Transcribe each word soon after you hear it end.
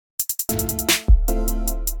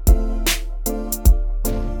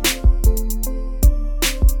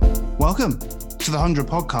Welcome to the 100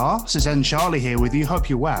 podcast. It's Ed Charlie here with you. Hope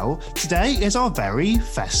you're well. Today is our very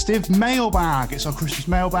festive mailbag. It's our Christmas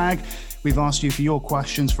mailbag. We've asked you for your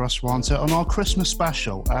questions for us to answer on our Christmas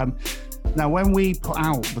special. Now, when we put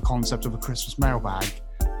out the concept of a Christmas mailbag,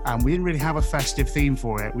 we didn't really have a festive theme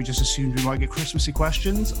for it. We just assumed we might get Christmassy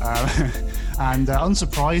questions. And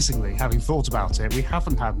unsurprisingly, having thought about it, we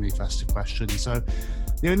haven't had any festive questions. So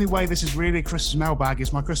the only way this is really a Christmas mailbag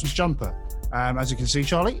is my Christmas jumper. As you can see,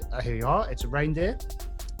 Charlie, here you are. It's a reindeer.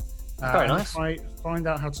 Very nice. If I find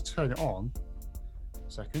out how to turn it on.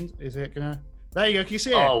 Second, is it going to... There you go. Can you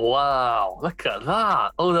see it? Oh, wow. Look at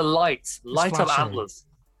that. Oh, the lights. Light up antlers.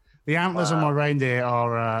 The antlers on my reindeer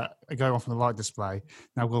are going off on the light display.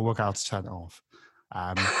 Now we'll work out how to turn it off.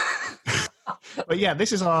 But yeah,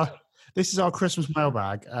 this is our Christmas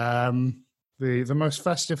mailbag. The most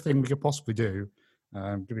festive thing we could possibly do.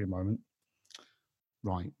 Give me a moment.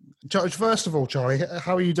 Right. First of all, Charlie,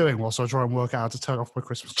 how are you doing whilst I try and work out how to turn off my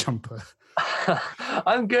Christmas jumper?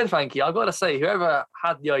 I'm good, thank you. I've got to say, whoever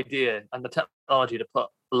had the idea and the technology to put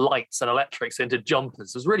lights and electrics into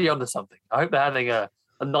jumpers was really onto something. I hope they're having a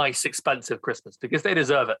nice, expensive Christmas because they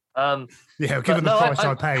deserve it. Yeah, given the price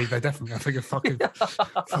I paid, they're definitely having a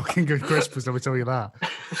fucking good Christmas, let me tell you that.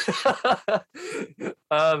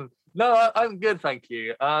 No, I'm good, thank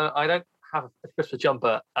you. I don't have a Christmas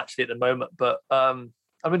jumper actually at the moment, but I'm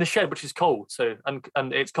in the shed, which is cold. So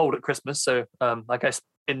and it's cold at Christmas. So I guess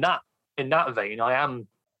in that vein, I am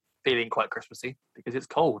feeling quite Christmassy because it's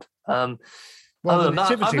cold. Well, the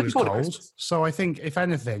nativity was cold, so I think if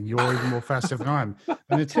anything, you're even more festive than I am.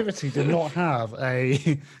 The nativity did not have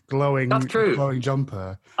a glowing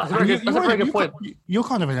jumper. That's a very good point. You're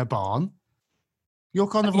kind of in a barn. You're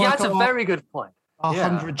kind of like that's a very good point.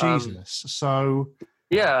 100 Jesus. So.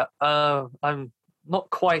 Yeah, I'm not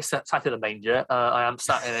quite sat in a manger. I am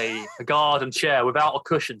sat in a garden chair without a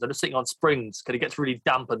cushion. I'm just sitting on springs because it gets really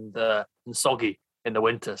damp and soggy in the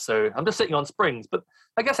winter. So I'm just sitting on springs. But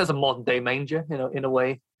I guess there's a modern day manger, in a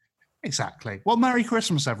way. Exactly. Well, Merry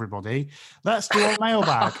Christmas, everybody. Let's do our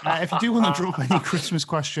mailbag. If you do want to drop any Christmas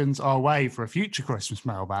questions our way for a future Christmas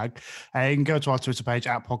mailbag, you can go to our Twitter page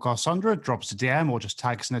at Podcast100, drop us a DM or just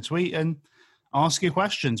tag us in a tweet and ask your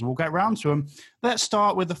questions. We'll get round to them. Let's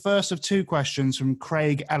start with the first of two questions from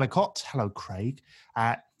Craig Ellicott. Hello, Craig.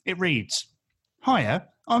 It reads, Hiya,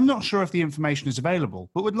 I'm not sure if the information is available,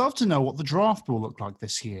 but would love to know what the draft will look like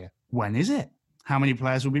this year. When is it? How many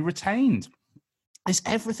players will be retained? Is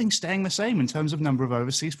everything staying the same in terms of number of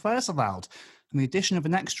overseas players allowed? And the addition of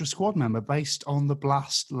an extra squad member based on the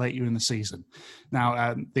blast later in the season.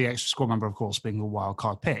 Now, the extra squad member, of course, being the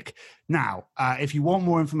wildcard pick. Now, if you want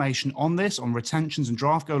more information on this, on retentions and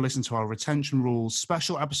draft, go listen to our retention rules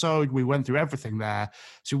special episode. We went through everything there.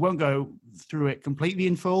 So we won't go through it completely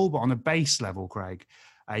in full, but on a base level, Craig,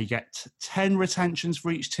 you get 10 retentions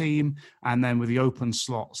for each team. And then with the open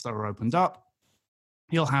slots that are opened up,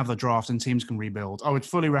 you'll have the draft and teams can rebuild. I would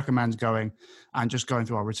fully recommend going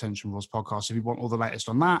through our retention rules podcast if you want all the latest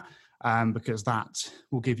on that, because that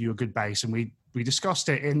will give you a good base. And we discussed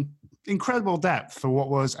it in incredible depth for what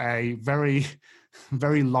was a very,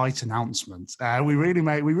 very light announcement. We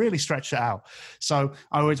really stretched it out. So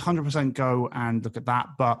I would 100% go and look at that.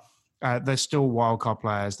 But there's still wildcard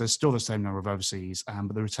players. There's still the same number of overseas,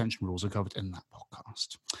 but the retention rules are covered in that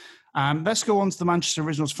podcast. Let's go on to the Manchester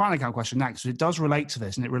Originals fan account question next. It does relate to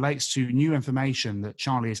this, and it relates to new information that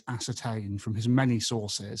Charlie has ascertained from his many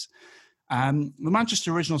sources. The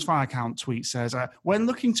Manchester Originals fan account tweet says, when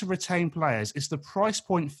looking to retain players, is the price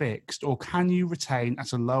point fixed, or can you retain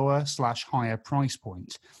at a lower/higher price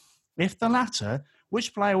point? If the latter,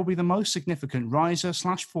 which player will be the most significant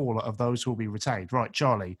riser/faller of those who will be retained? Right,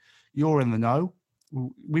 Charlie, you're in the know.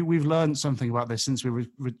 We've learned something about this since we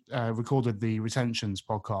recorded the retentions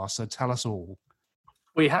podcast, so tell us all.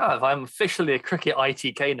 We have. I'm officially a cricket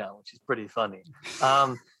ITK now, which is pretty funny.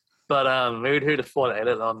 But who'd have thought it?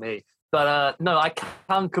 It's on me. But no, I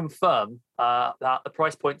can confirm that the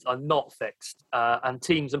price points are not fixed, and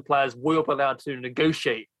teams and players will be allowed to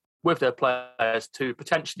negotiate with their players to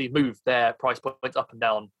potentially move their price points up and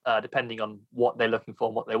down, depending on what they're looking for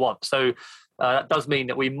and what they want. So that does mean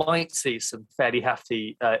that we might see some fairly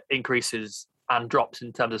hefty increases and drops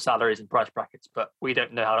in terms of salaries and price brackets, but we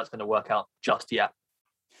don't know how that's going to work out just yet.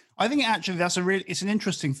 I think actually it's an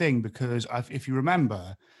interesting thing because if you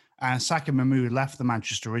remember, Saqib Mahmood left the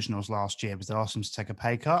Manchester Originals last year because they asked him to take a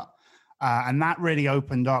pay cut. And that really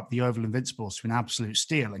opened up the Oval Invincibles to an absolute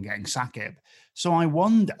steal in getting Saqib. So I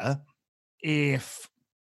wonder if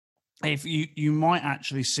you might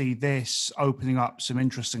actually see this opening up some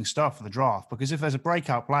interesting stuff for the draft, because if there's a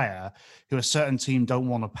breakout player who a certain team don't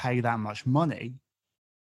want to pay that much money,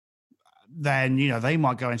 then, they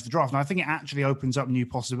might go into the draft. And I think it actually opens up new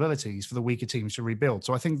possibilities for the weaker teams to rebuild.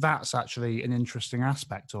 So I think that's actually an interesting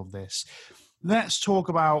aspect of this. Let's talk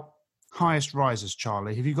about highest risers,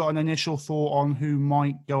 Charlie. Have you got an initial thought on who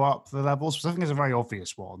might go up the levels? Because I think it's a very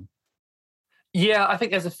obvious one. Yeah, I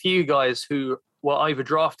think there's a few guys who were either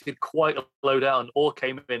drafted quite low down or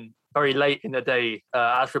came in very late in the day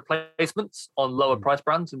as replacements on lower price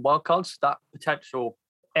brands and wildcards. That potential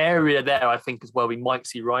area there, I think, is where we might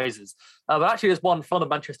see rises. But actually, there's one from the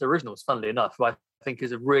Manchester Originals, funnily enough, who I think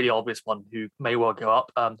is a really obvious one who may well go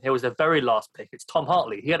up. He was their very last pick. It's Tom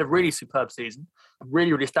Hartley. He had a really superb season, a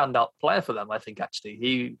really, really standout player for them, I think, actually.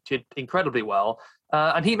 He did incredibly well.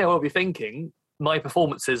 And he may well be thinking, my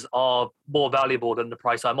performances are more valuable than the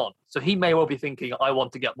price I'm on. So he may well be thinking, I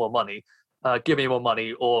want to get more money, give me more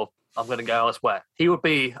money, or I'm going to go elsewhere. He would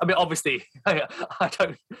be, obviously, I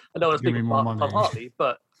don't want to speak about Tom Hartley,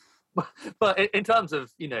 but in terms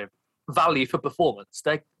of, value for performance,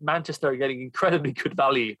 Manchester are getting incredibly good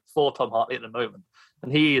value for Tom Hartley at the moment.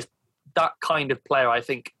 And he is that kind of player, I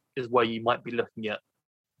think, is where you might be looking at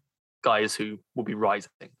guys who will be rising.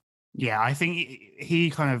 Yeah, I think he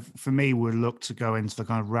kind of, for me, would look to go into the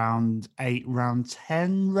kind of round 8, round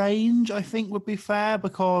 10 range, I think would be fair,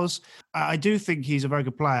 because I do think he's a very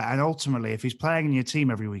good player. And ultimately, if he's playing in your team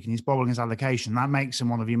every week and he's bobbling his allocation, that makes him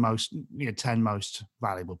one of your 10 most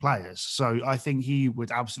valuable players. So I think he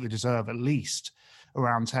would absolutely deserve at least a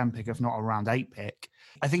round 10 pick, if not a round 8 pick.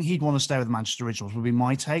 I think he'd want to stay with the Manchester Originals would be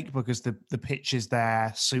my take, because the pitches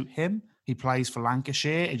there suit him. He plays for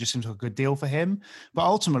Lancashire. It just seems like a good deal for him. But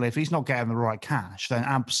ultimately, if he's not getting the right cash, then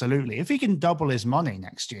absolutely. If he can double his money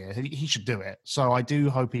next year, he should do it. So I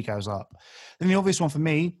do hope he goes up. Then the obvious one for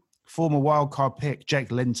me, former wildcard pick, Jake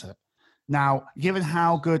Lintott. Now, given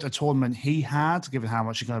how good a tournament he had, given how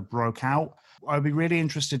much he kind of broke out, I'd be really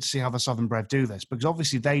interested to see how the Southern Brave do this, because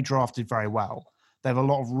obviously they drafted very well. They have a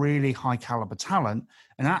lot of really high caliber talent.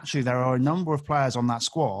 And actually, there are a number of players on that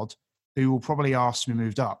squad who will probably ask to be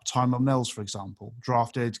moved up. Tyrone Mills, for example,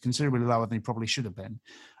 drafted considerably lower than he probably should have been.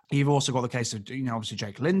 You've also got the case of, obviously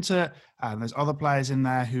Jake Lintott. There's other players in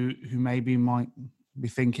there who maybe might be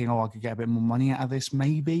thinking, I could get a bit more money out of this,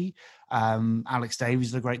 maybe. Alex Davies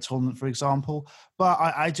is a great tournament, for example. But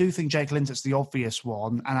I do think Jake Lintott's the obvious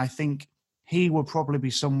one. And I think he would probably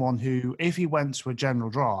be someone who, if he went to a general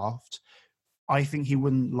draft, I think he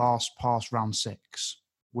wouldn't last past round 6,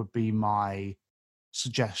 would be my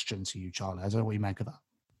suggestion to you, Charlie. I don't know what you make of that.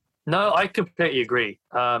 No, I completely agree.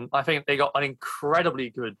 I think they got an incredibly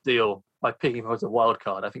good deal by picking him as a wild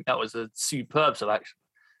card. I think that was a superb selection.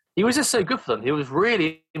 He was just so good for them. He was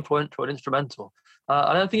really influential and instrumental.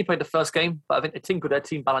 I don't think he played the first game, but I think it tinkered their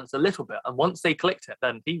team balance a little bit. And once they clicked it,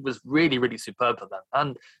 then he was really, really superb for them.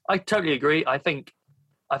 And I totally agree. I think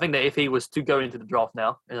that if he was to go into the draft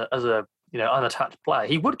now as a unattached player,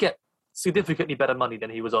 he would get significantly better money than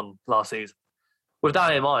he was on last season. With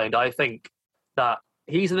that in mind, I think that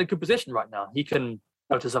he's in a good position right now. He can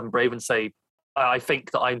go to Southern Brave and say, I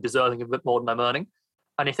think that I'm deserving a bit more than I'm earning.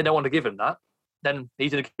 And if they don't want to give him that, then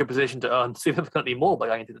he's in a good position to earn significantly more by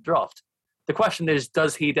going into the draft. The question is,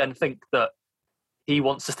 does he then think that he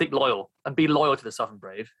wants to stick loyal and be loyal to the Southern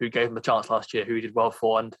Brave, who gave him a chance last year, who he did well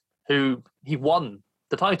for, and who he won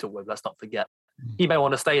the title with, let's not forget. He may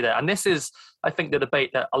want to stay there. And this is, I think, the debate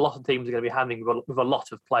that a lot of teams are going to be having with a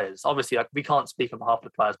lot of players. Obviously, we can't speak on behalf of the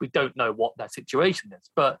players. We don't know what their situation is.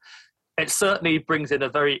 But it certainly brings in a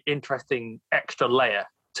very interesting extra layer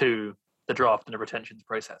to the draft and the retentions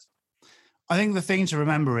process. I think the thing to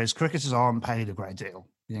remember is cricketers aren't paid a great deal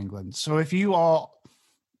in England. So if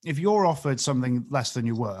you're offered something less than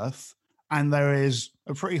you're worth, and there is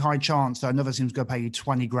a pretty high chance that another team's going to pay you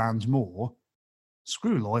 20 grand more,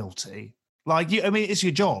 screw loyalty. It's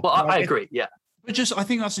your job. Well, I agree, yeah. But I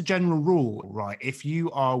think that's a general rule, right? If you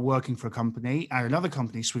are working for a company and another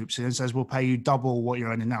company swoops in and says, we'll pay you double what you're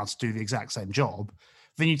earning now to do the exact same job,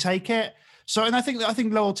 then you take it. So, and I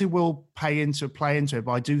think loyalty will play into it,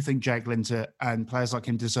 but I do think Jake Lintott and players like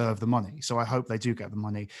him deserve the money. So I hope they do get the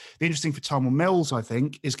money. The interesting for Tyrone Mills, I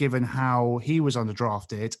think, is given how he was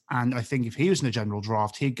underdrafted. And I think if he was in a general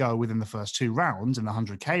draft, he'd go within the first 2 rounds in the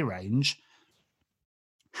 100K range.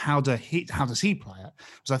 How does he play it?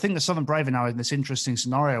 Because I think the Southern Brave are now in this interesting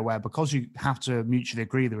scenario where, because you have to mutually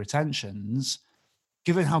agree the retentions,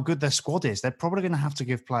 given how good their squad is, they're probably going to have to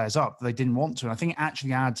give players up that they didn't want to. And I think it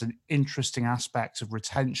actually adds an interesting aspect of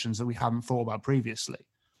retentions that we haven't thought about previously.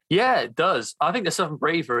 Yeah, it does. I think they're Southern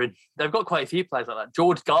braver, and they've got quite a few players like that.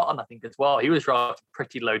 George Garton, I think, as well. He was drafted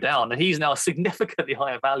pretty low down, and he's now significantly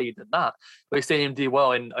higher value than that. We've seen him do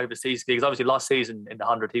well in overseas gigs. Obviously, last season in the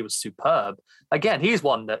 100, he was superb. Again, he's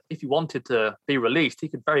one that if he wanted to be released, he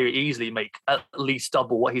could very easily make at least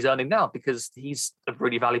double what he's earning now because he's a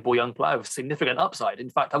really valuable young player with significant upside. In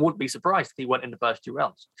fact, I wouldn't be surprised if he went in the first 2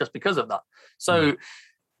 rounds just because of that. So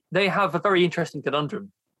they have a very interesting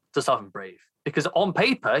conundrum to Southern Brave. Because on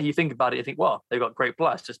paper, you think about it, you think, well, they've got great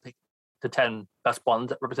players. Just pick the 10 best ones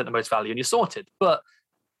that represent the most value and you're sorted. But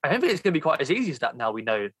I don't think it's going to be quite as easy as that now we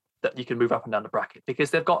know that you can move up and down the bracket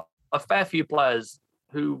because they've got a fair few players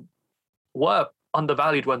who were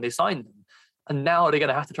undervalued when they signed them. And now they're going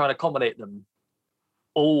to have to try and accommodate them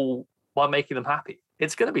all while making them happy.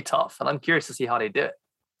 It's going to be tough. And I'm curious to see how they do it.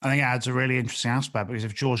 I think it adds a really interesting aspect because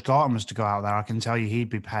if George Garton was to go out there, I can tell you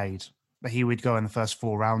he'd be paid. He would go in the first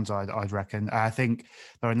 4 rounds, I'd reckon. I think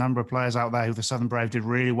there are a number of players out there who the Southern Brave did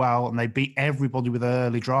really well, and they beat everybody with an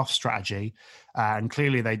early draft strategy. And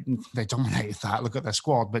clearly they dominated that. Look at their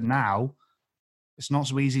squad. But now it's not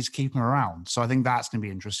so easy to keep them around. So I think that's going to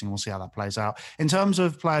be interesting. We'll see how that plays out. In terms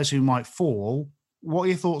of players who might fall, what are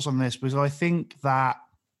your thoughts on this? Because I think that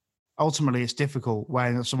ultimately it's difficult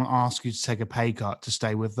when someone asks you to take a pay cut to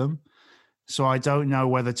stay with them. So I don't know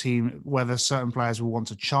whether certain players will want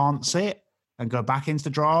to chance it and go back into the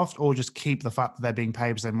draft or just keep the fact that they're being paid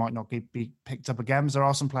because they might not be picked up again. Because there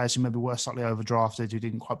are some players who maybe were slightly overdrafted who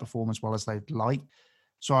didn't quite perform as well as they'd like.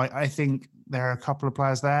 So I think there are a couple of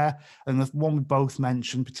players there. And the one we both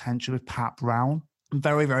mentioned potentially with Pat Brown.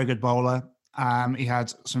 Very, very good bowler. He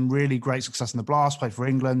had some really great success in the Blast, played for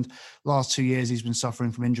England. Last 2 years, he's been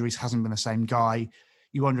suffering from injuries, hasn't been the same guy.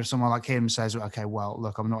 You wonder if someone like him says, okay, well,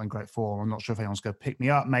 look, I'm not in great form. I'm not sure if anyone's going to pick me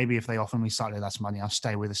up. Maybe if they offer me slightly less money, I'll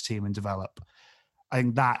stay with this team and develop. I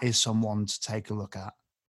think that is someone to take a look at.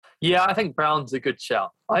 Yeah, I think Brown's a good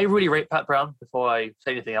shout. I really rate Pat Brown before I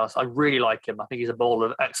say anything else. I really like him. I think he's a bowler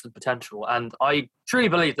of excellent potential. And I truly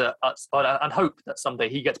believe that and hope that someday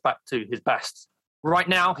he gets back to his best. Right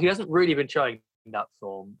now, he hasn't really been showing that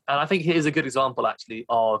form. And I think he is a good example, actually,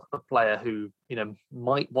 of a player who,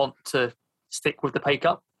 might want to stick with the pay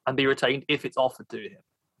cut and be retained if it's offered to him.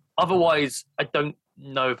 Otherwise, I don't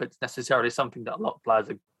know if it's necessarily something that a lot of players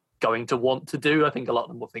are going to want to do. I think a lot of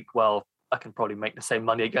them will think, well, I can probably make the same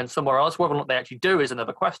money again somewhere else. Whether or not they actually do is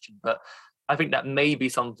another question. But I think that may be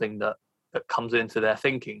something that comes into their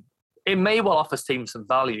thinking. It may well offer teams some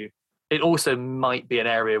value. It also might be an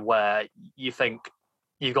area where you think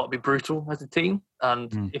you've got to be brutal as a team.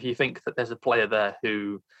 And if you think that there's a player there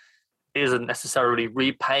who isn't necessarily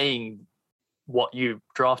repaying what you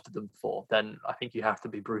drafted them for, then I think you have to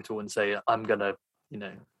be brutal and say, I'm going to,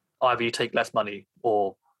 either you take less money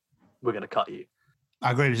or we're going to cut you.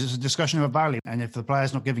 I agree. It's a discussion of value. And if the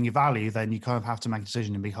player's not giving you value, then you kind of have to make a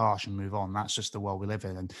decision and be harsh and move on. That's just the world we live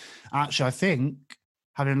in. And actually, I think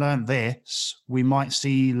having learned this, we might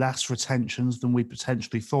see less retentions than we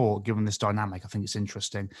potentially thought, given this dynamic. I think it's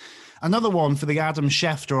interesting. Another one for the Adam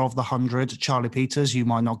Schefter of the 100, Charlie Peters. You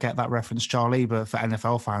might not get that reference, Charlie, but for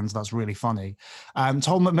NFL fans, that's really funny. Tom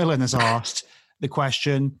McMillan has asked the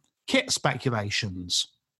question, kit speculations.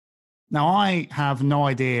 Now, I have no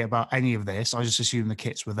idea about any of this. I just assume the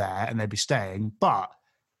kits were there and they'd be staying. But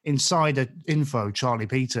insider info, Charlie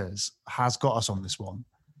Peters has got us on this one.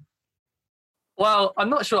 Well, I'm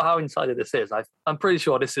not sure how insider this is. I'm pretty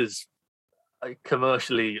sure this is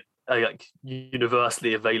commercially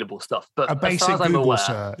universally available stuff. But a basic Google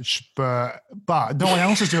search, but no one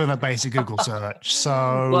else is doing that basic Google search.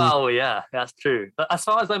 So, well, yeah, that's true. But as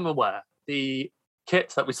far as I'm aware, the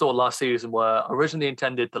kits that we saw last season were originally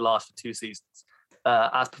intended to last for 2 seasons,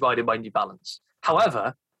 as provided by New Balance.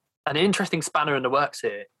 However, an interesting spanner in the works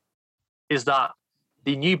here is that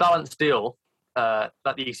the New Balance deal that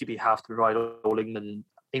the ECB have to provide all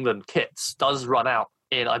England kits does run out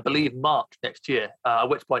in, I believe, March next year, at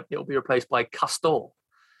which point it will be replaced by Castore,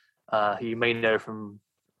 who you may know from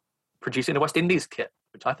producing the West Indies kit,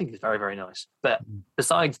 which I think is very, very nice. But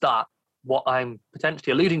besides that, what I'm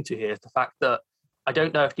potentially alluding to here is the fact that I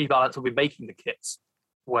don't know if New Balance will be making the kits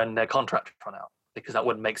when their contract run out, because that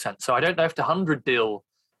wouldn't make sense. So I don't know if the 100 deal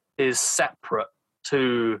is separate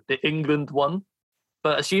to the England one.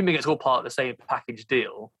 But assuming it's all part of the same package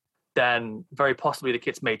deal, then very possibly the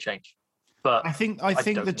kits may change. But I think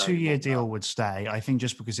the 2-year deal would stay. I think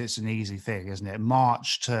just because it's an easy thing, isn't it?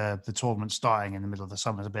 March to the tournament starting in the middle of the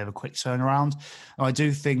summer is a bit of a quick turnaround. And I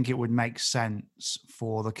do think it would make sense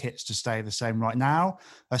for the kits to stay the same right now,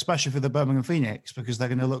 especially for the Birmingham Phoenix, because they're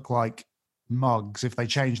going to look like mugs if they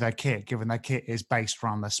change their kit, given their kit is based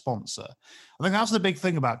around their sponsor. I think that's the big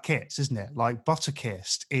thing about kits, isn't it? Like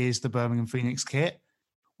Butterkist is the Birmingham Phoenix kit.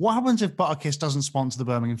 What happens if Butterkist doesn't sponsor the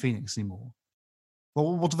Birmingham Phoenix anymore?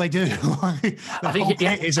 Well, what do they do? I think you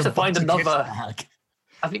have to find another. Bag.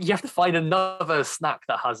 I think you have to find another snack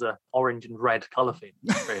that has a orange and red colour theme.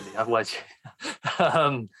 Really, otherwise,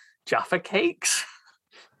 Jaffa cakes.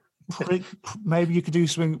 Maybe you could do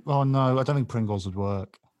something. Oh no, I don't think Pringles would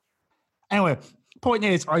work. Anyway, point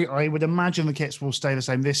is, I would imagine the kits will stay the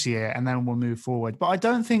same this year, and then we'll move forward. But I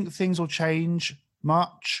don't think things will change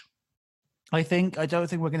much. I don't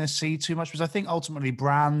think we're going to see too much, because I think ultimately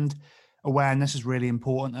brand awareness is really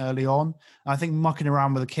important early on. I think mucking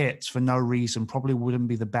around with the kits for no reason probably wouldn't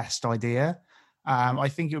be the best idea. I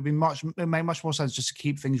think it would make much more sense just to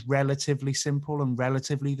keep things relatively simple and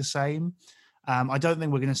relatively the same. I don't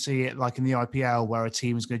think we're going to see it like in the IPL where a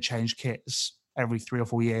team is going to change kits every 3 or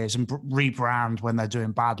 4 years and rebrand when they're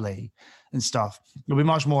doing badly and stuff. It'll be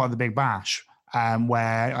much more like the Big Bash,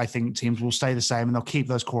 where I think teams will stay the same and they'll keep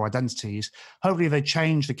those core identities. Hopefully they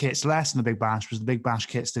change the kits less in the Big Bash, because the Big Bash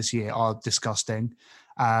kits this year are disgusting.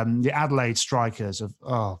 The Adelaide Strikers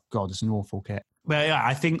oh God, it's an awful kit. But yeah,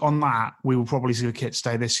 I think on that, we will probably see the kit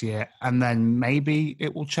stay this year, and then maybe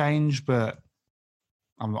it will change, but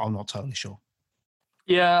I'm not totally sure.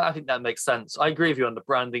 Yeah, I think that makes sense. I agree with you on the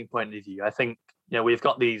branding point of view. I think, we've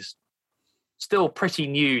got these still pretty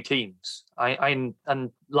new teams. And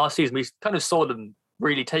last season we kind of saw them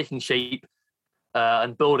really taking shape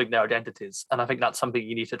and building their identities. And I think that's something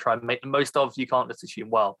you need to try and make the most of. You can't just assume,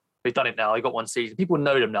 well, we've done it now. I got one season. People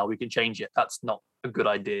know them now. We can change it. That's not a good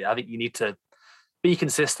idea. I think you need to be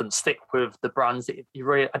consistent, stick with the brands that you've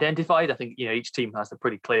already identified. I think, each team has a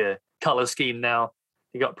pretty clear color scheme now.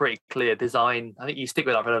 You got pretty clear design. I think you stick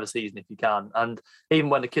with that for another season if you can. And even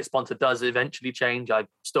when the kit sponsor does eventually change, I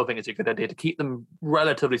still think it's a good idea to keep them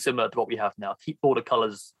relatively similar to what we have now. Keep all the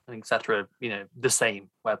colours and etc. The same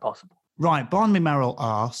where possible. Right, Barnaby Merrill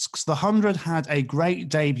asks, the 100 had a great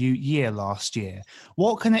debut year last year.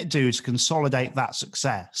 What can it do to consolidate that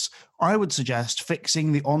success? I would suggest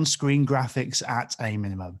fixing the on-screen graphics at a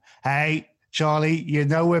minimum. Hey, Charlie,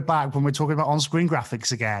 we're back when we're talking about on-screen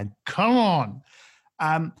graphics again. Come on.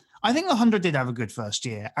 I think the 100 did have a good first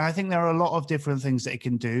year, and I think there are a lot of different things that it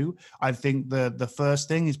can do. I think the first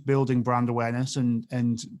thing is building brand awareness and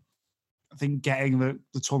I think getting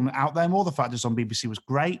the tournament out there more. The fact it's on BBC was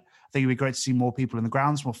great. I think it'd be great to see more people in the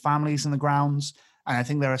grounds, more families in the grounds. And I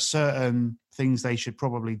think there are certain things they should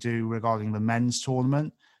probably do regarding the men's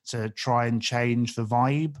tournament to try and change the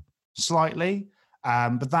vibe slightly.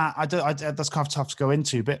 But that's kind of tough to go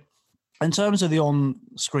into. But in terms of the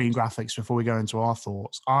on-screen graphics, before we go into our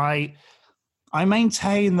thoughts, I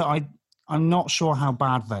maintain that I'm not sure how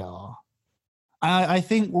bad they are. I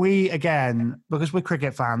think we, again, because we're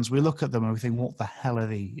cricket fans, we look at them and we think, what the hell are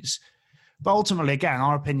these? But ultimately, again,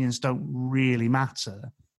 our opinions don't really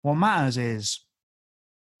matter. What matters is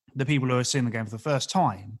the people who are seeing the game for the first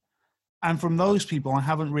time. And from those people, I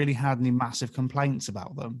haven't really had any massive complaints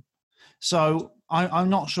about them. So I'm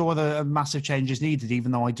not sure whether a massive change is needed,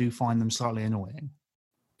 even though I do find them slightly annoying.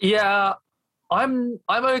 Yeah, I'm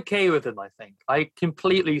okay with them, I think. I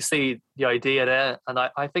completely see the idea there, and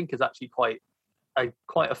I think it's actually quite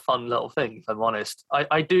a fun little thing, if I'm honest.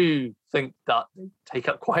 I do think that they take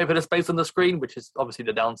up quite a bit of space on the screen, which is obviously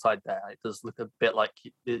the downside there. It does look a bit like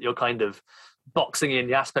you're kind of boxing in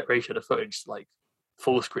the aspect ratio of the footage, like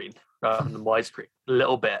full screen rather than widescreen, a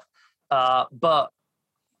little bit. But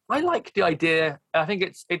I like the idea. I think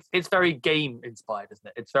it's very game inspired, isn't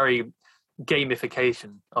it? It's very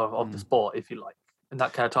gamification of the sport, if you like. And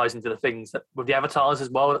that kind of ties into the things that with the avatars as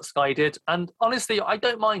well that Sky did. And honestly, I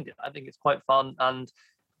don't mind it. I think it's quite fun. And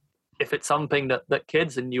if it's something that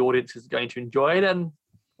kids and the audience is going to enjoy, then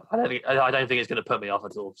I don't think it's going to put me off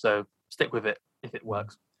at all. So stick with it if it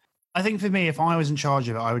works. I think for me, if I was in charge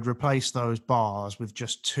of it, I would replace those bars with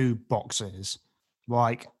just 2 boxes,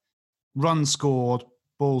 like runs scored,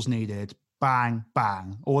 balls needed, bang,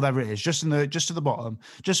 bang, or whatever it is, just at the bottom,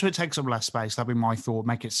 just so it takes up less space. That'd be my thought.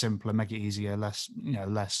 Make it simpler, make it easier,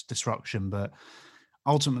 less disruption. But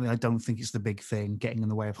ultimately, I don't think it's the big thing getting in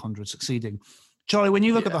the way of 100 succeeding. Charlie, when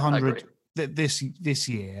you look at the 100 this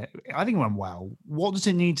year, I think it went well. What does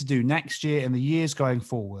it need to do next year and the years going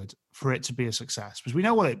forward for it to be a success? Because we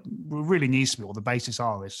know what it really needs to be, what the basis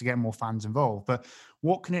is to get more fans involved. But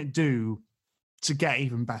what can it do to get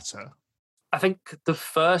even better? I think the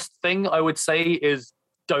first thing I would say is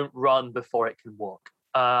don't run before it can walk.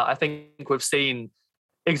 I think we've seen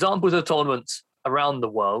examples of tournaments around the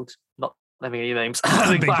world, not naming any names,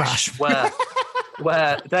 Big Bash,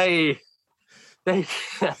 where they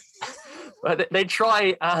They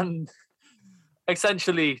try and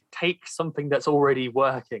essentially take something that's already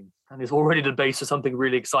working and is already the base of something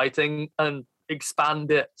really exciting and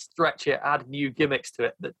expand it, stretch it, add new gimmicks to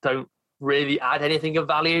it that don't really add anything of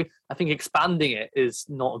value. I think expanding it is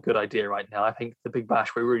not a good idea right now. I think the Big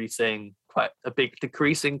Bash, we're really seeing quite a big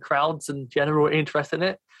decrease in crowds and general interest in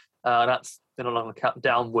it. That's been along a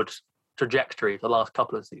downward trajectory for the last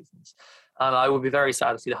couple of seasons. And I would be very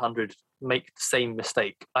sad to see the 100 make the same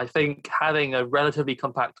mistake. I think having a relatively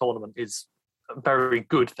compact tournament is a very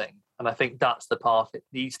good thing. And I think that's the path it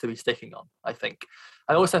needs to be sticking on, I think.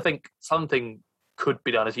 I also think something could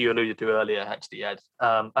be done, as you alluded to earlier, actually, Ed,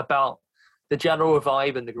 about the general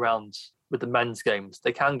vibe in the grounds with the men's games.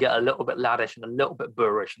 They can get a little bit laddish and a little bit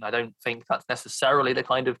boorish, and I don't think that's necessarily the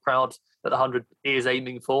kind of crowd that the 100 is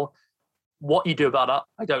aiming for. What you do about that,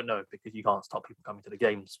 I don't know, because you can't stop people coming to the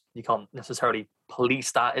games. You can't necessarily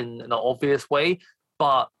police that in an obvious way,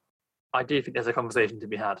 but I do think there's a conversation to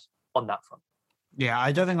be had on that front. Yeah,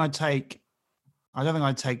 I don't think I'd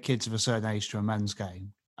take kids of a certain age to a men's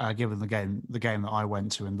game, given the game that I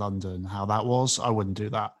went to in London, how that was. I wouldn't do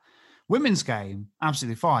that. Women's game,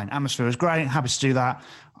 absolutely fine. Atmosphere is great. Happy to do that.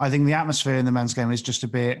 I think the atmosphere in the men's game is just a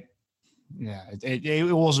bit,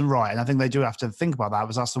 it wasn't right. And I think they do have to think about that,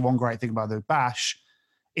 because that's the one great thing about the Bash,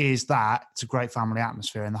 is that it's a great family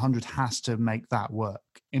atmosphere, and the 100 has to make that work,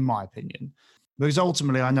 in my opinion. Because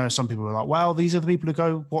ultimately, I know some people are like, well, these are the people who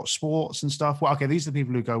go watch sports and stuff. Well, okay, these are the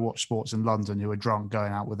people who go watch sports in London who are drunk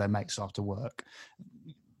going out with their mates after work.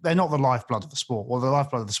 They're not the lifeblood of the sport. Well, the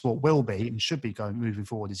lifeblood of the sport will be and should be moving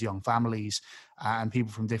forward is young families and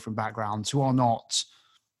people from different backgrounds who are not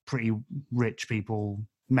pretty rich people,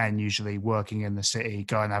 men usually working in the city,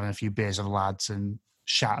 going having a few beers with the lads and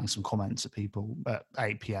shouting some comments at people at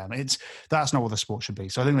 8 p.m. That's not what the sport should be.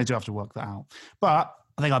 So I think they do have to work that out. But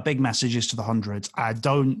I think our big message is to the 100s.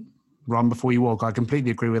 Don't run before you walk. I completely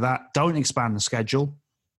agree with that. Don't expand the schedule.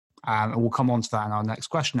 And we'll come on to that in our next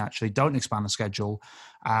question, actually. Don't expand the schedule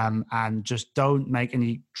and just don't make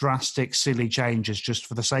any drastic, silly changes just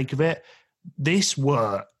for the sake of it. This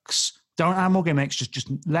works. Don't add more gimmicks.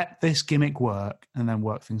 Just let this gimmick work and then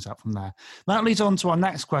work things out from there. That leads on to our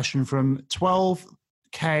next question from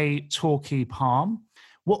 12K Torquay Palm.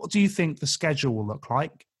 What do you think the schedule will look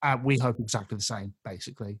like? We hope exactly the same,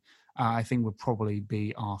 basically. I think would probably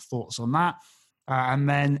be our thoughts on that. And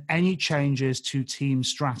then any changes to team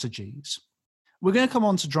strategies. We're going to come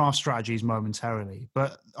on to draft strategies momentarily,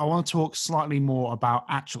 but I want to talk slightly more about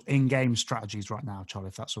actual in-game strategies right now, Charlie,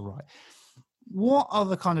 if that's all right. What are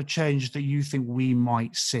the kind of changes that you think we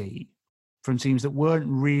might see from teams that weren't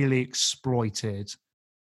really exploited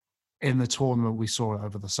in the tournament we saw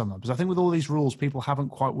over the summer? Because I think with all these rules, people haven't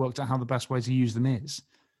quite worked out how the best way to use them is.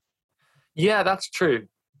 Yeah, that's true.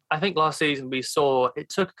 I think last season we saw it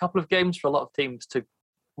took a couple of games for a lot of teams to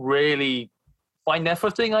really find their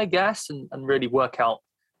footing, I guess, and really work out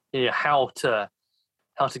how to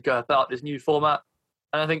go about this new format.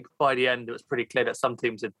 And I think by the end it was pretty clear that some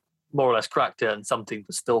teams had more or less cracked it and some teams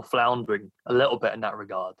were still floundering a little bit in that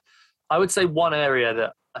regard. I would say one area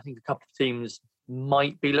that I think a couple of teams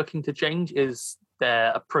might be looking to change is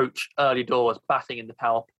their approach early doors, batting in the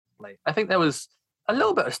power play. I think there was a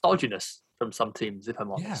little bit of stodginess from some teams, if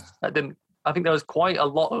I'm honest. Yeah. I think there was quite a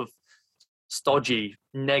lot of stodgy,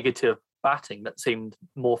 negative batting that seemed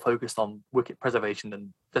more focused on wicket preservation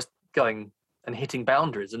than just going and hitting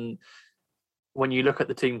boundaries. And when you look at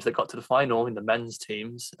the teams that got to the final in the men's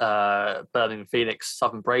teams, Birmingham Phoenix,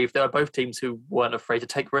 Southern Brave, they were both teams who weren't afraid to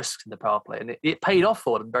take risks in the power play. And it paid off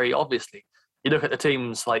for them very obviously. You look at the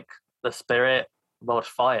teams like the Spirit, Welsh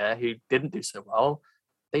Fire, who didn't do so well,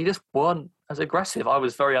 they just weren't as aggressive. I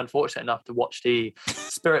was very unfortunate enough to watch the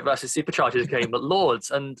Spirit versus Superchargers game at Lords,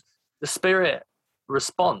 and the Spirit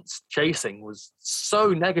response chasing was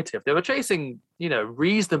so negative. They were chasing,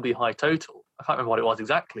 reasonably high total. I can't remember what it was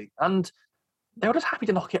exactly. And they were just happy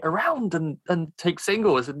to knock it around and take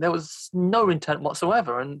singles, and there was no intent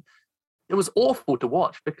whatsoever. And it was awful to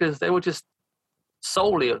watch because they were just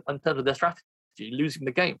solely, in terms of their strategy, losing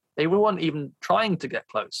the game. They weren't even trying to get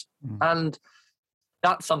close. And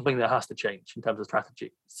that's something that has to change in terms of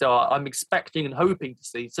strategy. So I'm expecting and hoping to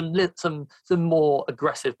see some more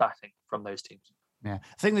aggressive batting from those teams. Yeah,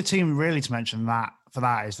 I think the team really to mention that for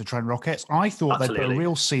that is the Trent Rockets. I thought they put a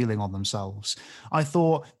real ceiling on themselves. I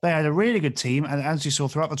thought they had a really good team, and as you saw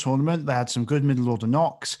throughout the tournament, they had some good middle order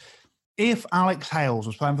knocks. If Alex Hales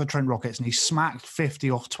was playing for the Trent Rockets and he smacked 50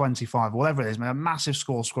 off 25, whatever it is, made a massive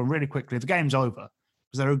score really quickly, the game's over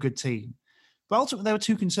because they're a good team. But ultimately, they were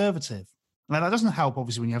too conservative. Now, that doesn't help,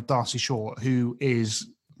 obviously, when you have Darcy Shaw, who is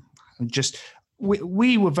just...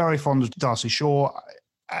 We were very fond of Darcy Shaw.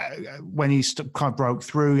 when he kind of broke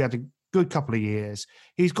through. He had a good couple of years.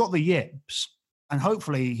 He's got the yips, and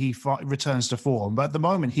hopefully he returns to form. But at the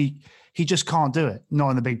moment, he just can't do it.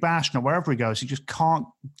 Not in the Big Bash, not wherever he goes. He just can't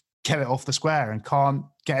get it off the square and can't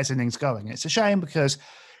get his innings going. It's a shame because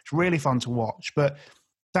it's really fun to watch. But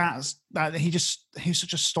he's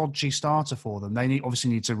such a stodgy starter for them. They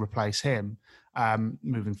obviously need to replace him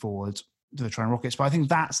moving forward to the Toronto Rockets. But I think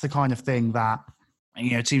that's the kind of thing that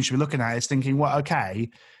teams should be looking at. Is thinking, well, okay,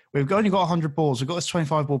 we've only got 100 balls. We've got this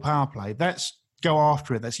 25-ball power play. Let's go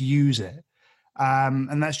after it. Let's use it.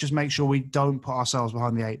 And let's just make sure we don't put ourselves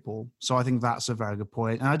behind the 8-ball. So I think that's a very good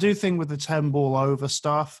point. And I do think with the 10-ball over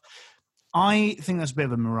stuff, I think that's a bit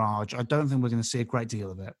of a mirage. I don't think we're going to see a great deal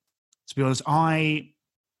of it. To be honest, I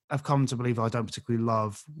have come to believe I don't particularly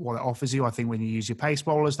love what it offers you. I think when you use your pace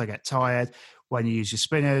bowlers, they get tired. When you use your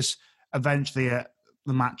spinners, eventually the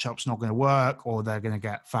matchup's not going to work, or they're going to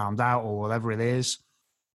get found out, or whatever it is.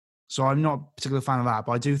 So I'm not a particular fan of that,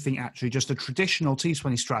 but I do think actually just the traditional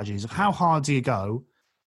T20 strategies of how hard do you go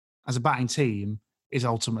as a batting team is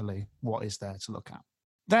ultimately what is there to look at.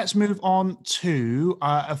 Let's move on to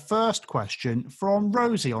a first question from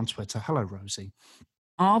Rosie on Twitter. Hello, Rosie.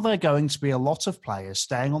 Are there going to be a lot of players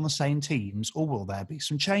staying on the same teams, or will there be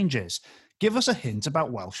some changes? Give us a hint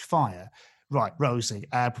about Welsh Fire. Right, Rosie,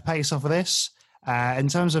 prepare yourself for this. In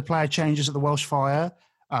terms of player changes at the Welsh Fire,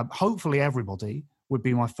 hopefully everybody would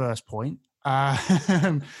be my first point.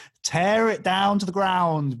 Tear it down to the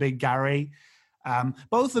ground, Big Gary.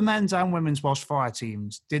 Both the men's and women's Welsh Fire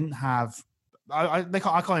teams didn't have... I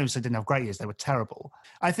can't even say didn't have great years. They were terrible.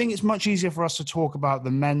 I think it's much easier for us to talk about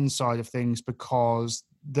the men's side of things because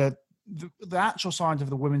the actual side of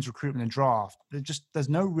the women's recruitment and draft, there's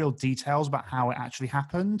no real details about how it actually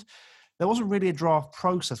happened. There wasn't really a draft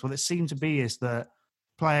process. What it seemed to be is that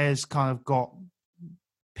players kind of got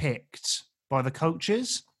picked by the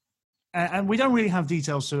coaches. And we don't really have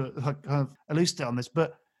details to kind of elucidate on this,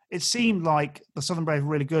 but it seemed like the Southern Brave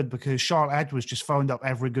were really good because Charlotte Edwards just phoned up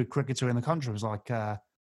every good cricketer in the country. It was like,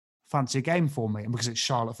 fancy a game for me. And because it's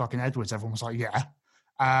Charlotte fucking Edwards, everyone was like, yeah.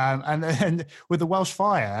 And then with the Welsh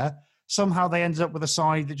Fire, somehow they ended up with a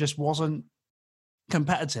side that just wasn't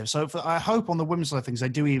competitive. So I hope on the women's side of things, they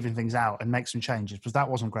do even things out and make some changes because that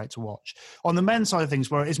wasn't great to watch. On the men's side of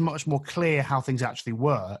things, where it is much more clear how things actually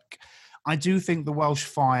work, I do think the Welsh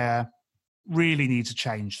Fire really need to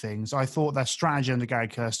change things. I thought their strategy under Gary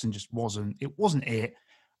Kirsten just wasn't it.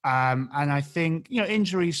 And I think,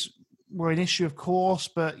 injuries were an issue, of course,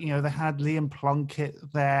 but, they had Liam Plunkett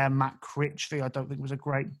there, Matt Critchley, I don't think was a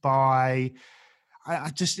great buy.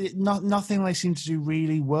 Nothing they seem to do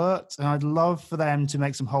really worked. And I'd love for them to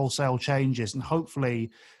make some wholesale changes and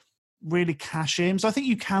hopefully really cash in. So I think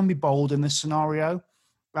you can be bold in this scenario.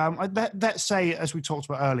 Let's say, as we talked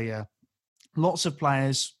about earlier, lots of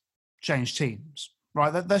players change teams,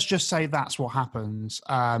 right? Let's just say that's what happens.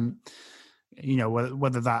 Whether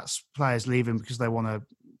that's players leaving because they want to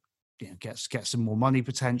get some more money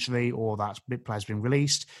potentially, or that's players being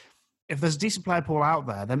released. If there's a decent player pool out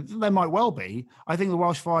there, then there might well be. I think the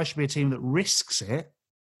Welsh Fire should be a team that risks it.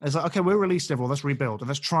 It's like, okay, we're released everyone, let's rebuild and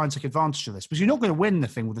let's try and take advantage of this. Because you're not going to win the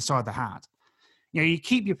thing with the side they had. You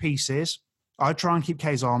keep your pieces. I'd try and keep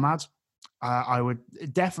Kaz Ahmad. I would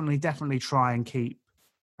definitely try and keep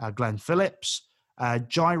Glenn Phillips,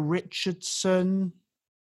 Jai Richardson.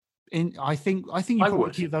 I think you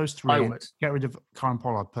probably keep those three. And get rid of Karen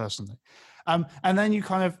Pollard personally, and then you've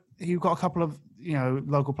got a couple of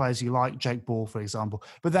local players you like, Jake Ball for example.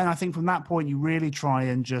 But then I think from that point you really try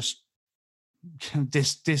and just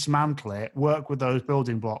dismantle it, work with those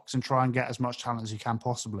building blocks, and try and get as much talent as you can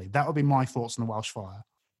possibly. That would be my thoughts on the Welsh Fire.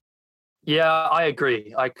 Yeah, I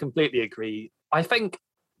agree. I completely agree. I think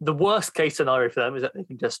the worst case scenario for them is that they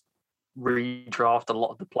can just redraft a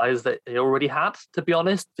lot of the players that they already had, to be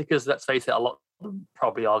honest, because let's face it, a lot of them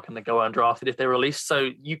probably are going to go undrafted if they're released.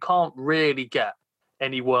 So you can't really get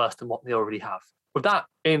any worse than what they already have. With that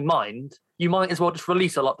in mind, you might as well just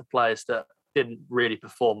release a lot of players that didn't really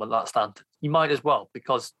perform at that standard. You might as well,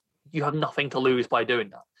 because you have nothing to lose by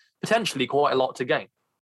doing that. Potentially quite a lot to gain.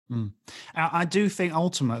 I do think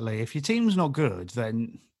ultimately, if your team's not good,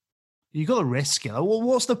 then you've got to risk it. Well,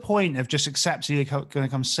 what's the point of just accepting you're going to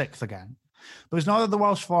come sixth again? Because neither the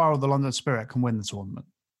Welsh Fire or the London Spirit can win the tournament.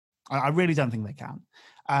 I really don't think they can.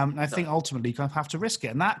 I think ultimately you kind of have to risk it.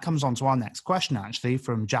 And that comes on to our next question, actually,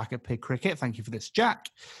 from Jack at Pig Cricket. Thank you for this, Jack.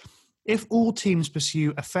 If all teams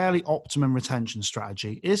pursue a fairly optimum retention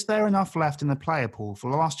strategy, is there enough left in the player pool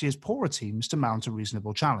for last year's poorer teams to mount a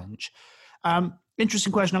reasonable challenge?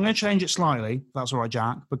 Interesting question. I'm going to change it slightly, if that's all right,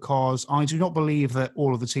 Jack, because I do not believe that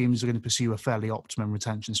all of the teams are going to pursue a fairly optimum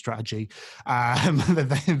retention strategy.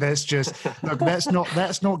 Let's just look.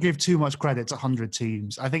 Let's not give too much credit to 100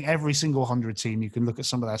 teams. I think every single 100 team, you can look at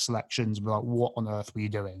some of their selections and be like, "What on earth were you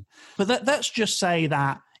doing?" But let's just say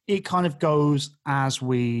that it kind of goes as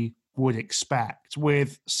we would expect,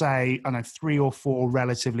 with, say, I don't know, 3 or 4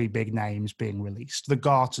 relatively big names being released. The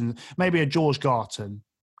Garton, maybe a George Garton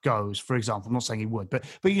goes, for example. I'm not saying he would, but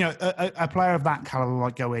a player of that caliber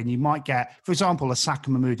might go in. You might get, for example, a Saka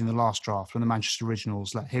Mahmood in the last draft when the Manchester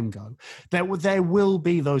Originals let him go. There will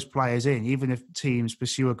be those players in, even if teams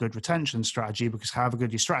pursue a good retention strategy, because however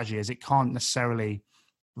good your strategy is, it can't necessarily,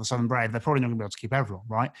 the Southern Brave, they're probably not going to be able to keep everyone,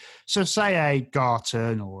 right? So say a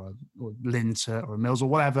Garton or Linter or a Mills or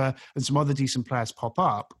whatever, and some other decent players pop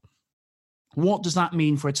up. What does that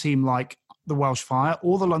mean for a team like the Welsh Fire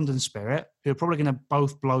or the London Spirit, who are probably going to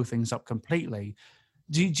both blow things up completely?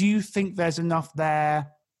 Do you think there's enough there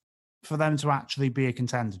for them to actually be a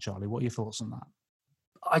contender, Charlie? What are your thoughts on that?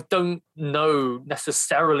 I don't know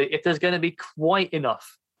necessarily if there's going to be quite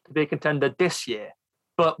enough to be a contender this year.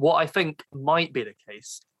 But what I think might be the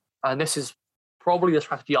case, and this is probably the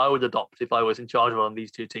strategy I would adopt if I was in charge of one of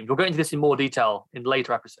these two teams. We'll go into this in more detail in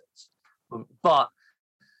later episodes. But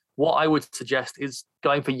what I would suggest is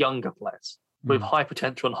going for younger players with high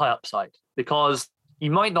potential and high upside, because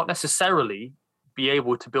you might not necessarily be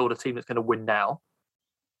able to build a team that's going to win now,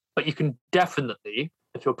 but you can definitely,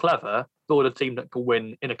 if you're clever, build a team that can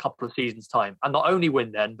win in a couple of seasons' time, and not only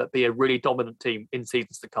win then, but be a really dominant team in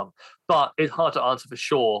seasons to come. But it's hard to answer for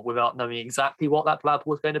sure without knowing exactly what that player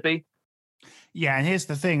pool is going to be. Yeah, and here's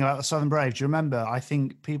the thing about the Southern Brave. Do you remember? I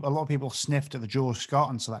think a lot of people sniffed at the George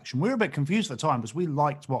Garton selection. We were a bit confused at the time because we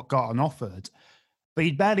liked what Garton offered, but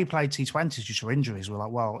he'd barely played T20s due to injuries. We're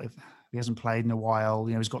like, well, if he hasn't played in a while,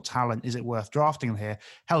 he's got talent. Is it worth drafting him here?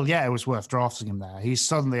 Hell yeah, it was worth drafting him there. He's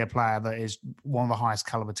suddenly a player that is one of the highest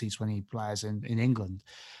caliber T20 players in England.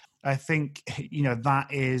 I think,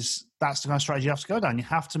 that's the kind of strategy you have to go down. You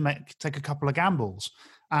have to take a couple of gambles.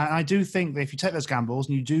 And I do think that if you take those gambles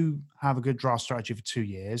and you do have a good draft strategy for 2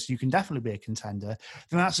 years, you can definitely be a contender.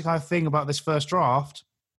 Then that's the kind of thing about this first draft.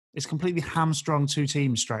 It's completely hamstrung 2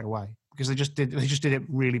 teams straight away because they just did it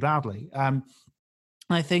really badly.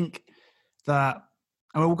 I think that,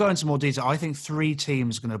 we'll go into more detail. I think 3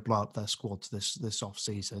 teams are going to blow up their squads this off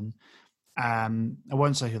season. I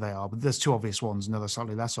won't say who they are, but there's 2 obvious ones, another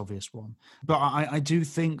slightly less obvious one. But I do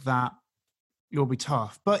think that it'll be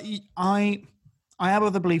tough. But I am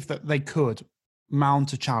of the belief that they could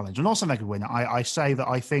mount a challenge. I'm not saying they could win it. I say that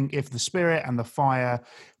I think if the Spirit and the Fire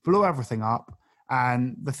blew everything up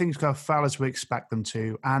and the things go fell as we expect them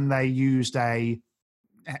to, and they used a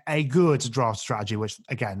good draft strategy, which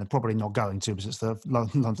again they're probably not going to because it's the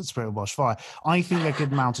London Spirit and Welsh Fire, I think they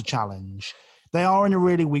could mount a challenge. They are in a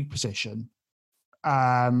really weak position.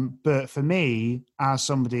 But for me, as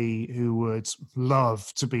somebody who would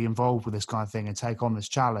love to be involved with this kind of thing and take on this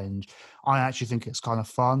challenge, I actually think it's kind of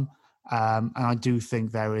fun. And I do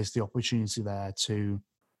think there is the opportunity there to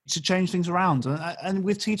change things around. And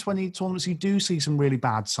with T20 tournaments, you do see some really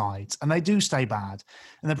bad sides, and they do stay bad.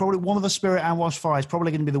 And they're probably one of the Spirit and Welsh Fire is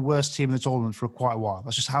probably going to be the worst team in the tournament for quite a while.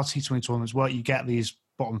 That's just how T20 tournaments work. You get these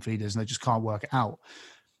bottom feeders and they just can't work it out.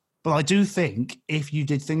 But I do think if you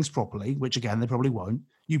did things properly, which again, they probably won't,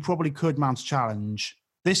 you probably could mount a challenge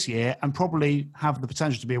this year and probably have the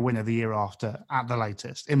potential to be a winner the year after at the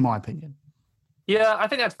latest, in my opinion. Yeah, I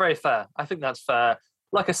think that's very fair. I think that's fair.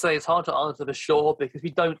 Like I say, it's hard to answer for sure because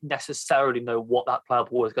we don't necessarily know what that player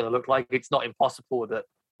pool is going to look like. It's not impossible that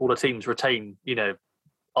all the teams retain,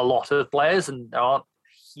 a lot of players, and there aren't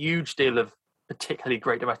a huge deal of particularly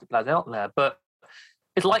great domestic players out there, but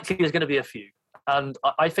it's likely there's going to be a few. And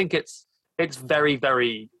I think it's very,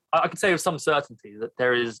 very, I can say with some certainty that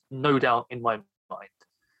there is no doubt in my mind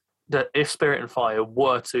that if Spirit and Fire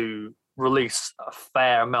were to release a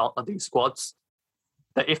fair amount of these squads,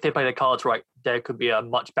 that if they play their cards right, there could be a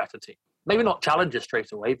much better team. Maybe not challengers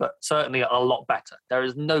straight away, but certainly a lot better. There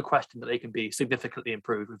is no question that they can be significantly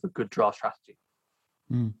improved with a good draft strategy.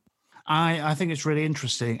 Mm. I think it's really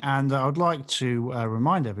interesting, and I would like to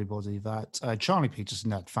remind everybody that Charlie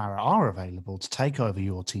Peterson and Ed Farrer are available to take over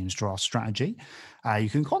your team's draft strategy. You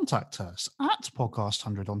can contact us at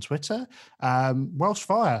Podcast100 on Twitter. Welsh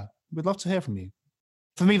Fire, we'd love to hear from you.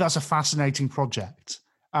 For me, that's a fascinating project.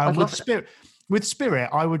 With Spirit,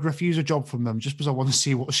 I would refuse a job from them just because I want to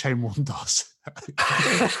see what Shane Warne does.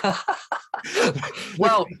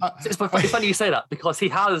 Well, it's funny you say that because he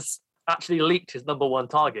has actually leaked his number 1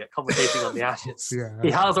 target, commentating on the Ashes. Yeah. He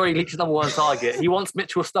has already leaked his number 1 target. He wants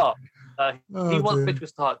Mitchell Starc. He wants dear. Mitchell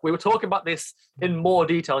Stark. We were talking about this in more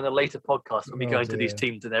detail in a later podcast when we go into these Dear.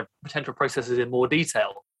 teams and their potential processes in more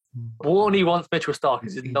detail. Warney wants Mitchell Stark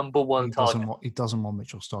as his number one target. He doesn't want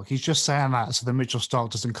Mitchell Stark. He's just saying that so that Mitchell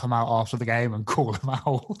Stark doesn't come out after the game and call him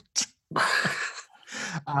out.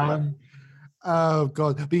 Oh,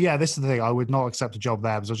 God. But yeah, this is the thing. I would not accept a job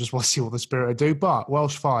there because I just want to see what the Spirit would do. But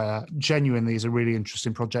Welsh Fire genuinely is a really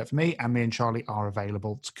interesting project for me, and me and Charlie are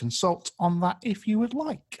available to consult on that if you would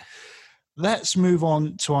like. Let's move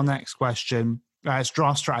on to our next question. It's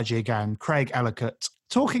draft strategy again. Craig Ellicott.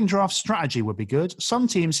 Talking draft strategy would be good. Some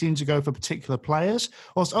teams seem to go for particular players,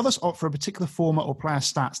 whilst others opt for a particular format or player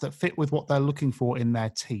stats that fit with what they're looking for in their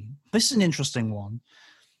team. This is an interesting one.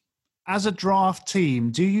 As a draft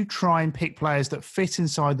team, do you try and pick players that fit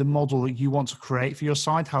inside the model that you want to create for your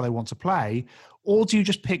side, how they want to play, or do you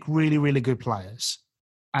just pick really, really good players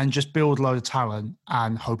and just build a load of talent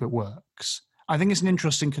and hope it works? I think it's an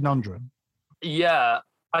interesting conundrum. Yeah,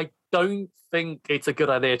 I don't think it's a good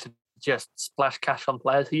idea to just splash cash on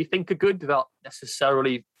players who you think are good without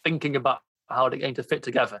necessarily thinking about how they're going to fit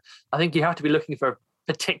together. I think you have to be looking for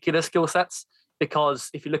particular skill sets, because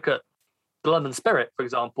if you look at the London Spirit, for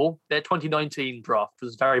example, their 2019 draft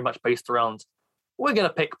was very much based around, we're going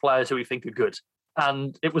to pick players who we think are good.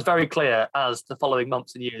 And it was very clear as the following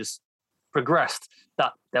months and years progressed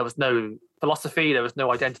that there was no philosophy, there was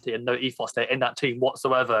no identity and no ethos there in that team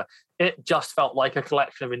whatsoever. It just felt like a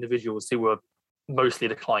collection of individuals who were mostly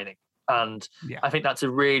declining. And I think that's a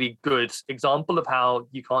really good example of how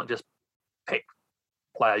you can't just pick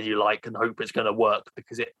player you like and hope it's going to work,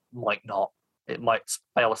 because it might not. It might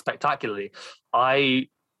fail spectacularly. I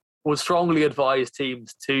would strongly advise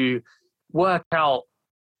teams to work out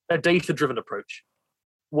a data-driven approach,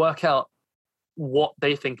 work out what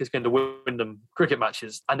they think is going to win them cricket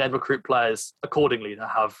matches, and then recruit players accordingly that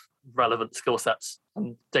have relevant skill sets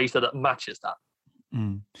and data that matches that.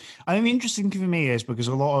 I think the interesting thing for me is because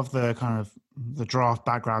a lot of the kind of the draft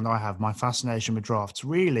background I have, my fascination with drafts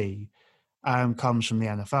really comes from the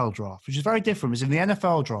NFL draft, which is very different. Because in the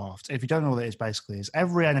NFL draft, if you don't know what it is, basically, is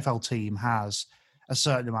every NFL team has a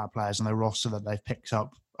certain amount of players on their roster that they've picked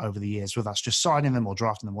up over the years, whether that's just signing them or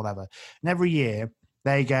drafting them, whatever. And every year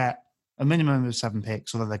they get a minimum of 7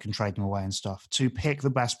 picks, although they can trade them away and stuff, to pick the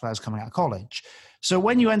best players coming out of college. So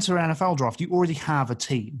when you enter an NFL draft, you already have a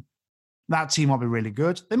team. That team might be really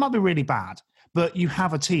good. They might be really bad, but you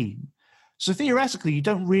have a team. So theoretically, you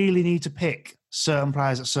don't really need to pick certain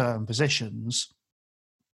players at certain positions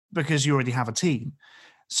because you already have a team.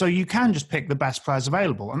 So you can just pick the best players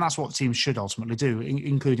available. And that's what teams should ultimately do,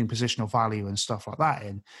 including positional value and stuff like that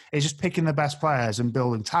is just picking the best players and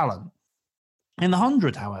building talent. In the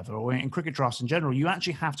 100, however, or in cricket drafts in general, you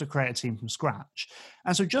actually have to create a team from scratch.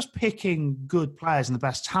 And so just picking good players and the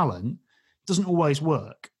best talent doesn't always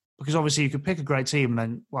work. Because obviously you could pick a great team and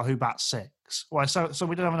then, well, who bats 6? Well, so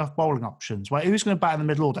we don't have enough bowling options. Well, who's going to bat in the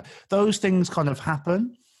middle order? Those things kind of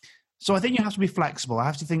happen. So I think you have to be flexible.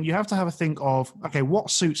 You have to have a think of, okay,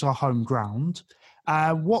 what suits our home ground?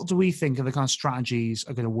 What do we think are the kind of strategies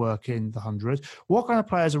are going to work in the 100? What kind of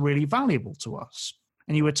players are really valuable to us?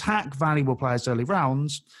 And you attack valuable players early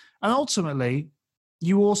rounds. And ultimately,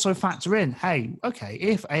 you also factor in, hey, okay,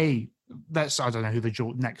 if I don't know who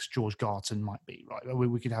the next George Garton might be, right?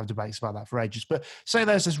 We could have debates about that for ages. But say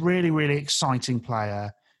there's this really, really exciting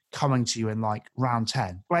player coming to you in like round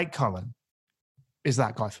 10. Blake Cullen is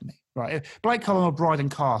that guy for me, right? If Blake Cullen or Bryden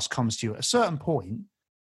Cast comes to you at a certain point,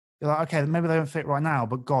 you're like, okay, maybe they don't fit right now,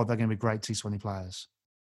 but God, they're going to be great T20 players.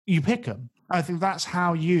 You pick them. I think that's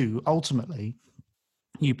how you ultimately,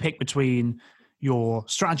 you pick between your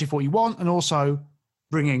strategy for what you want and also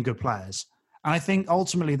bring in good players. And I think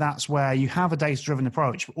ultimately that's where you have a data-driven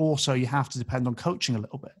approach, but also you have to depend on coaching a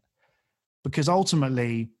little bit. Because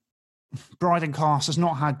ultimately, Bryden Cast has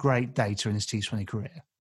not had great data in his T20 career.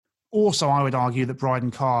 Also, I would argue that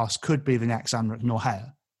Bryden Cast could be the next Anrich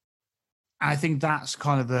Norhea. And I think that's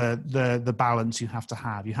kind of the balance you have to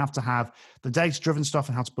have. You have to have the data-driven stuff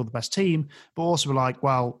and how to build the best team, but also be like,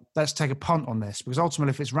 well, let's take a punt on this. Because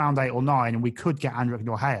ultimately, if it's round 8 or 9 and we could get Anrich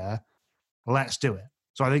Norhea, let's do it.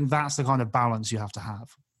 So I think that's the kind of balance you have to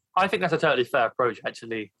have. I think that's a totally fair approach,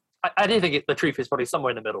 actually. I do think the truth is probably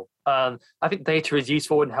somewhere in the middle. I think data is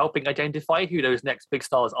useful in helping identify who those next big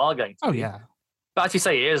stars are going to be. Yeah. But as you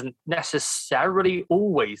say, it isn't necessarily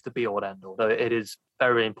always the be-all and end-all, though it is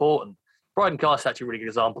very important. Bryden Cast is actually a really good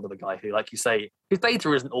example of a guy who, like you say, his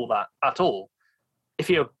data isn't all that at all. If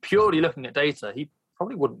you're purely looking at data, he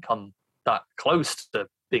probably wouldn't come that close to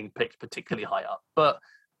being picked particularly high up. But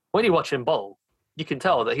when you watch him bowl, you can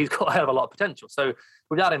tell that he's got a hell of a lot of potential. So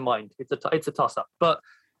with that in mind, it's a toss-up. But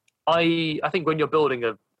I think when you're building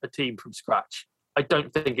a a team from scratch. I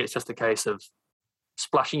don't think it's just a case of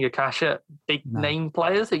splashing your cash at big name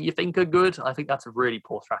players that you think are good. I think that's a really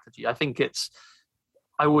poor strategy.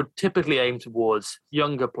 I would typically aim towards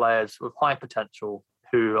younger players with high potential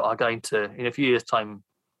who are going to, in a few years' time,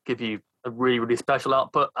 give you a really, really special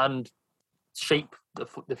output and shape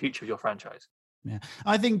the future of your franchise. Yeah,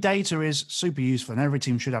 I think data is super useful, and every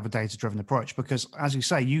team should have a data-driven approach because, as you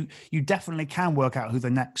say, you definitely can work out who the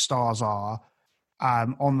next stars are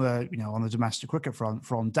on the domestic cricket front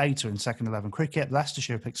from data in second 11 cricket.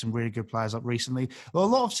 Leicestershire picked some really good players up recently. Well, a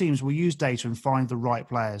lot of teams will use data and find the right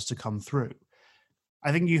players to come through.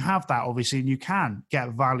 I think you have that, obviously, and you can get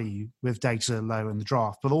value with data low in the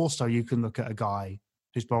draft, but also you can look at a guy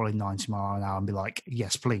who's bowling 90 mile an hour and be like,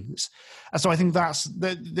 yes, please. And so I think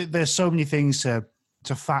there's so many things to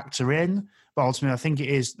factor in, but ultimately I think it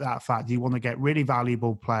is that fact you want to get really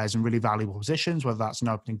valuable players in really valuable positions, whether that's an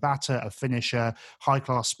opening batter, a finisher,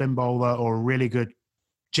 high-class spin bowler, or a really good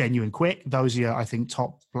genuine quick. Those are, I think,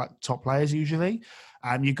 top players usually.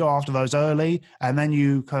 You go after those early, and then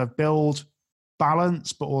you kind of build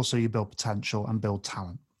balance, but also you build potential and build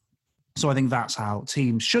talent. So I think that's how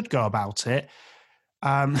teams should go about it.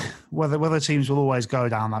 Whether teams will always go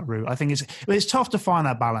down that route, I think it's tough to find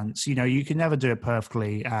that balance. You can never do it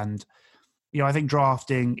perfectly, and I think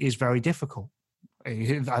drafting is very difficult.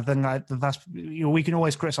 I think that's we can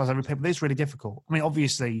always criticize every pick, but it's really difficult. I mean,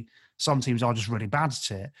 obviously, some teams are just really bad at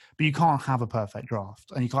it, but you can't have a perfect draft,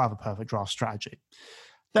 and you can't have a perfect draft strategy.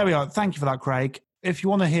 There we are. Thank you for that, Craig. If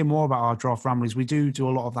you want to hear more about our draft ramblings, we do a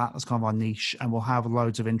lot of that. That's kind of our niche, and we'll have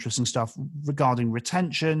loads of interesting stuff regarding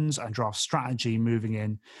retentions and draft strategy moving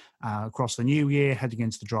in across the new year, heading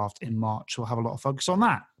into the draft in March. We'll have a lot of focus on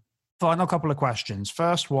that. Final couple of questions.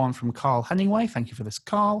 First one from Carl Henningway. Thank you for this,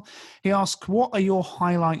 Carl. He asks, what are your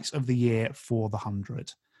highlights of the year for the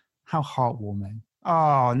 100? How heartwarming.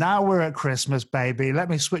 Oh, now we're at Christmas, baby. Let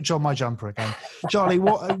me switch on my jumper again. Charlie,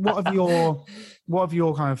 what have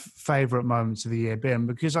your kind of favourite moments of the year been?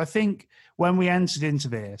 Because I think when we entered into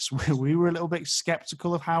this, we were a little bit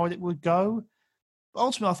sceptical of how it would go. But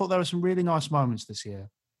ultimately, I thought there were some really nice moments this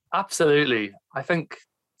year. Absolutely. I think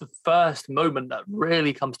the first moment that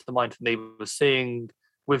really comes to mind for me was seeing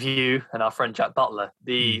with you and our friend Jack Butler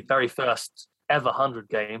the very first ever 100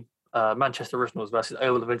 game. Manchester Originals versus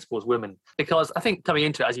Oval Invincibles women, because I think coming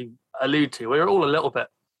into it, as you allude to, we were all a little bit,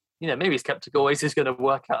 maybe skeptical. Is this going to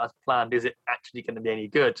work out as planned? Is it actually going to be any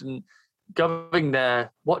good? And going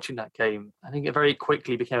there, watching that game, I think it very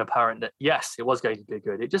quickly became apparent that yes, it was going to be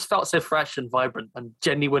good. It just felt so fresh and vibrant and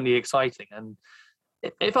genuinely exciting, and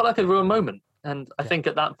it felt like a real moment. And I think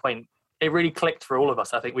at that point, it really clicked for all of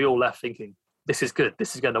us. I think we all left thinking, this is good.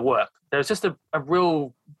 This is going to work. There was just a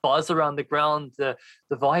real buzz around the ground. The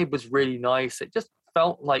vibe was really nice. It just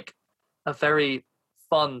felt like a very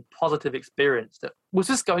fun, positive experience that was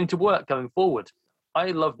just going to work going forward.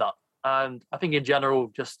 I love that. And I think in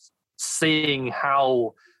general, just seeing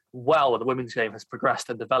how well the women's game has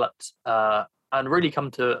progressed and developed and really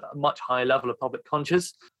come to a much higher level of public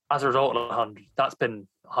conscious as a result of 100, that's been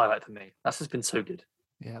a highlight for me. That's just been so good.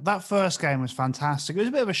 Yeah, that first game was fantastic. It was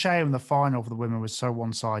a bit of a shame the final for the women was so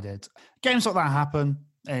one-sided. Games like that happen,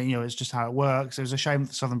 and it's just how it works. It was a shame that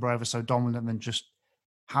the Southern Brave are so dominant and just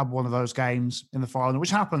had one of those games in the final,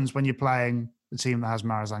 which happens when you're playing the team that has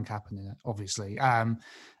Marizanne Kapan in it, obviously. And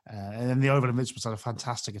then the Oval Invincibles had a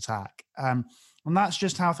fantastic attack. And that's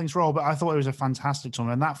just how things roll. But I thought it was a fantastic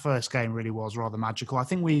tournament. And that first game really was rather magical. I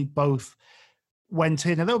think we both went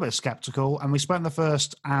in a little bit skeptical, and we spent the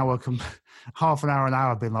first hour, half an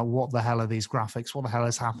hour being like, what the hell are these graphics? What the hell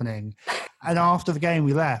is happening? And after the game,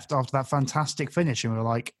 we left after that fantastic finish, and we were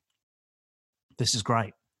like, this is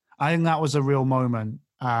great. I think that was a real moment,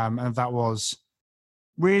 and that was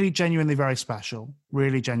really genuinely very special,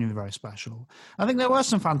 really genuinely very special. I think there were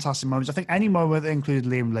some fantastic moments. I think any moment that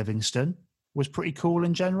included Liam Livingston was pretty cool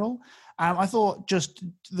in general. I thought just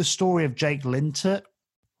the story of Jake Lintott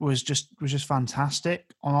was just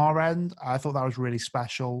fantastic on our end. I thought that was really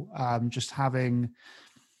special. Just having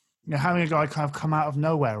a guy kind of come out of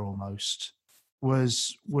nowhere almost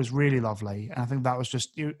was really lovely. And I think that was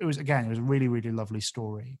just, it was a really, really lovely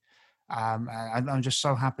story. And I'm just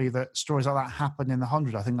so happy that stories like that happen in the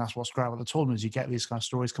 100. I think that's what's great about the tournament is you get these kind of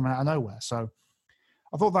stories coming out of nowhere. So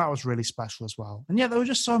I thought that was really special as well. And yeah, there were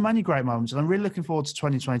just so many great moments. And I'm really looking forward to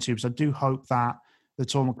 2022 because I do hope that the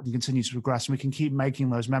tournament can continue to progress and we can keep making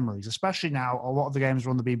those memories, especially now a lot of the games are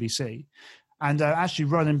on the BBC. And actually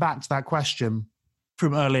running back to that question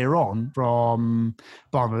from earlier on from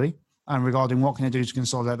Barnaby and regarding what can they do to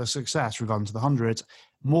consolidate their success regarding to the 100,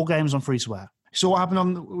 more games on free-to-air. So what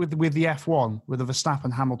happened with the F1, with the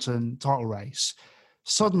Verstappen-Hamilton title race?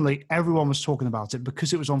 suddenly everyone was talking about it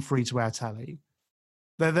because it was on free-to-air telly.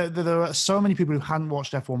 There are so many people who hadn't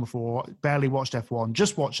watched F1 before, barely watched F1,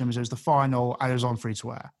 just watched them as it was the final and it was on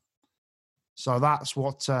free-to-air. So that's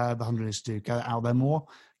what the 100 is to do. Get out there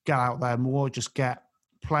more, just get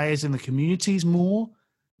players in the communities more,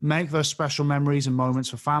 make those special memories and moments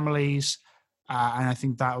for families. And I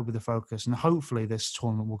think that will be the focus. And hopefully this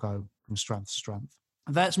tournament will go from strength to strength.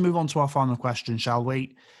 Let's move on to our final question, shall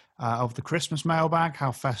we? Of the Christmas mailbag.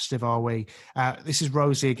 How festive are we? This is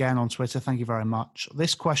Rosie again on Twitter. Thank you very much.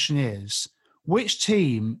 This question is, which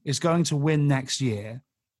team is going to win next year?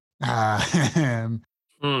 Wow,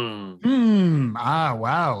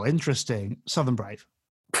 interesting. Southern Brave.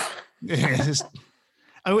 Yes.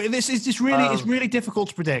 It's really difficult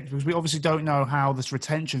to predict because we obviously don't know how this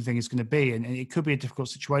retention thing is going to be, and it could be a difficult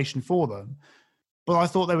situation for them. But I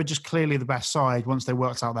thought they were just clearly the best side once they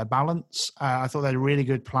worked out their balance. I thought they had a really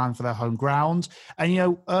good plan for their home ground.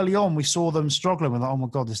 And, early on, we saw them struggling with, oh, my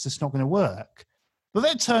God, this is not going to work. But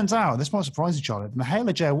then it turns out, this might surprise you, Charlie,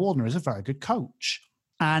 Mihaela J. Wardner is a very good coach.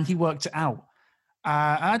 And he worked it out.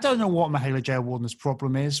 And I don't know what Mihaela J. Wardner's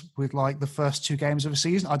problem is with the first 2 games of a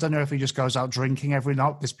season. I don't know if he just goes out drinking every night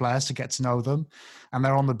with his players to get to know them, and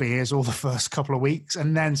they're on the beers all the first couple of weeks,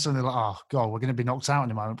 and then suddenly oh God, we're going to be knocked out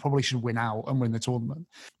in a moment. Probably should win out and win the tournament.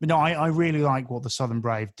 But no, I really like what the Southern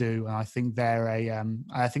Brave do, and I think they're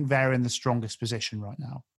in the strongest position right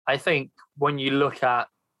now. I think when you look at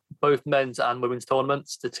both men's and women's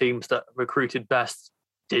tournaments, the teams that recruited best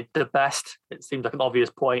did the best. It seems like an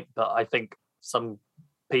obvious point, but I think some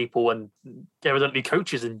people and evidently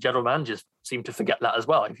coaches and general managers seem to forget that as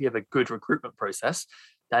well. If you have a good recruitment process,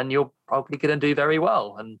 then you're probably going to do very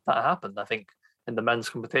well. And that happened. I think in the men's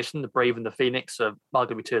competition, the Brave and the Phoenix are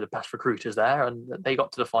arguably 2 of the best recruiters there, and they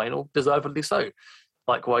got to the final, deservedly so.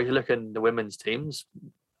 Likewise, you look in the women's teams,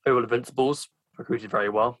 Oval Invincibles recruited very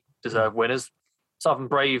well, deserved winners. Southern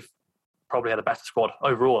Brave probably had a better squad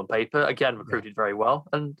overall on paper, again, recruited very well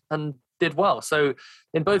and did well. So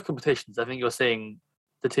in both competitions, I think you're seeing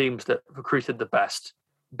the teams that recruited the best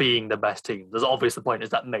being the best teams. As obvious the point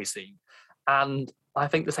as that may seem. And I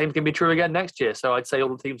think the same is going to be true again next year. So I'd say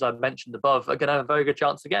all the teams I've mentioned above are going to have a very good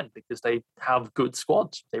chance again because they have good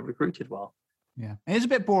squads. They recruited well. Yeah, it's a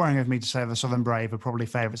bit boring of me to say the Southern Brave are probably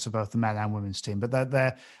favourites of both the men and women's team, but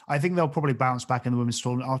I think they'll probably bounce back in the women's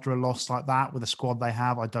tournament after a loss like that with the squad they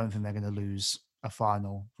have. I don't think they're going to lose a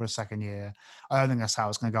final for a second year. I don't think that's how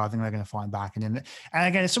it's going to go. I think they're going to find back. And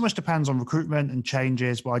again, it so much depends on recruitment and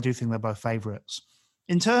changes, but I do think they're both favourites.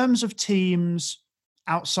 In terms of teams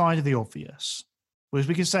outside of the obvious, whereas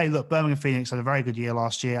we can say, look, Birmingham Phoenix had a very good year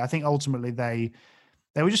last year. I think ultimately they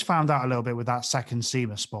were just found out a little bit with that second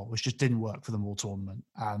SEMA spot, which just didn't work for them all tournament.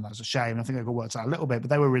 And that's a shame. I think they got worked out a little bit, but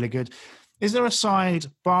they were really good. Is there a side,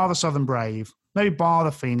 bar the Southern Brave, maybe bar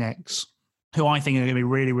the Phoenix, who I think are going to be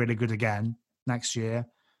really, really good again next year?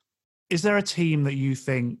 Is there a team that you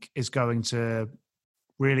think is going to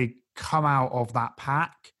really come out of that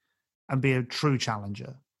pack and be a true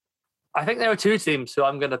challenger? I think there are 2 teams who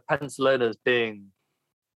I'm going to pencil in as being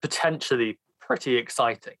potentially pretty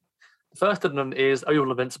exciting. The first of them is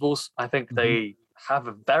Oval Invincibles. I think they have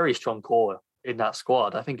a very strong core in that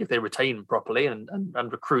squad. I think if they retain properly and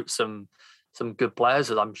recruit some good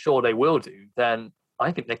players, as I'm sure they will do, then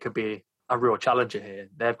I think they could be a real challenger here.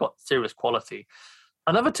 They've got serious quality.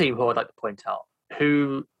 Another team who I'd like to point out,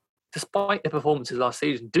 who, despite their performances last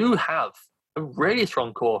season, do have a really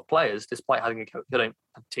strong core of players, despite having a coach they don't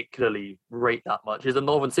particularly rate that much, is the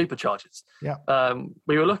Northern Superchargers. Yeah.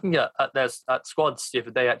 We were looking at squads the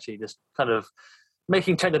other day, actually, just kind of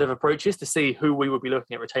making tentative approaches to see who we would be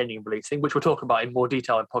looking at retaining and releasing, which we'll talk about in more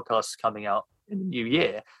detail in podcasts coming out in the new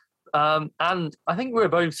year. And I think we were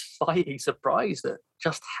both slightly surprised at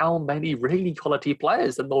just how many really quality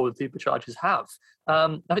players the Northern Superchargers have.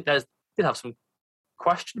 I think did have some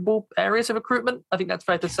questionable areas of recruitment. I think that's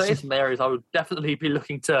fair to say. Some areas I would definitely be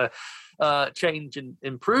looking to change and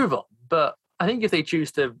improve on. But I think if they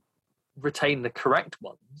choose to retain the correct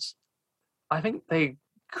ones, I think they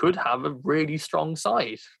could have a really strong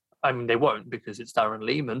side. I mean, they won't because it's Darren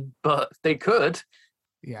Lehman, but they could.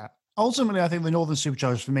 Yeah. Ultimately, I think the Northern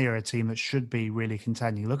Superchargers, for me, are a team that should be really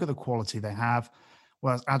contending. Look at the quality they have.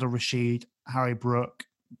 Well, Adil Rashid, Harry Brook,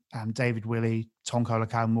 David Willey, Tonko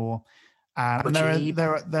Lakamore. And there are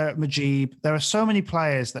Majib. There are so many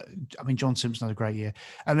players that, I mean, John Simpson had a great year.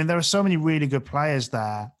 I mean, there are so many really good players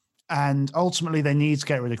there. And ultimately, they need to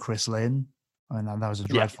get rid of Chris Lynn. I mean, that was a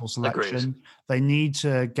dreadful selection. Agreed. They need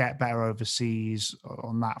to get better overseas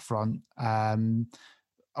on that front.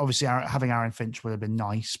 obviously having Aaron Finch would have been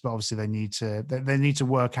nice, but obviously they need to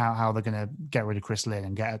work out how they're going to get rid of Chris Lynn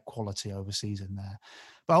and get a quality overseas in there.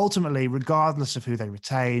 But ultimately, regardless of who they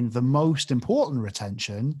retain, the most important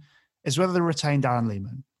retention is whether they retain Darren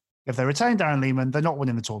Lehman. If they retain Darren Lehman, they're not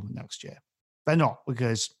winning the tournament next year. They're not,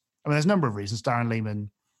 because, I mean, there's a number of reasons. Darren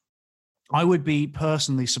Lehman, I would be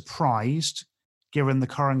personally surprised, given the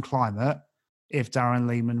current climate, if Darren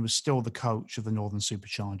Lehman was still the coach of the Northern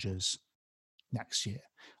Superchargers next year.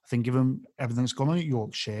 I think given everything that's gone on at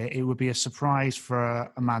Yorkshire, it would be a surprise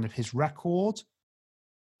for a man of his record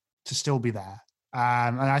to still be there.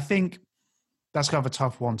 And I think that's kind of a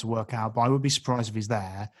tough one to work out, but I would be surprised if he's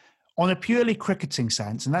there. On a purely cricketing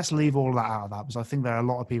sense, and let's leave all of that out of that, because I think there are a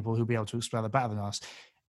lot of people who'll be able to explain it better than us.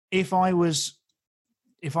 If I was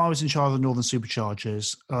in charge of the Northern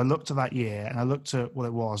Superchargers, and I looked at that year and I looked at what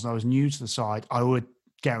it was, and I was new to the side, I would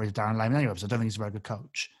get rid of Darren Lehman anyway, because I don't think he's a very good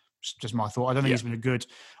coach. It's just my thought. I don't think he's been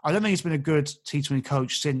a good T20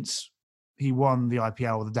 coach since he won the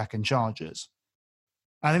IPL with the Deccan Chargers.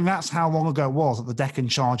 I think that's how long ago it was that the Deccan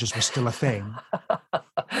Chargers were still a thing.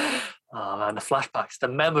 Oh man, the flashbacks, the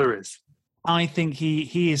memories. I think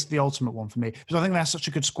he is the ultimate one for me, because I think there's such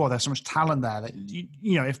a good squad. There's so much talent there that,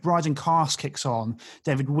 you know, if Bryden Cast kicks on,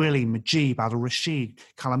 David Willey, Majib, Adil Rashid,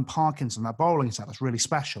 Callum Parkinson, that bowling set, that's really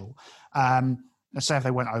special. Let's say if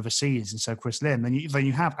they went overseas instead of Chris Lynn, then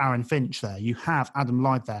you have Aaron Finch there, you have Adam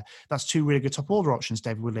Lyth there. That's two really good top order options.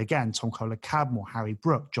 David Willey again, Tom Kohler-Cadmore, Harry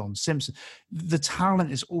Brook, John Simpson. The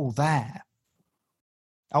talent is all there.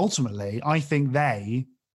 Ultimately, I think they,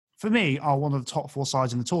 for me, are one of the top four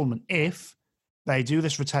sides in the tournament if they do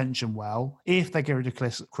this retention well, if they get rid of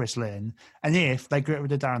Chris Lynn, and if they get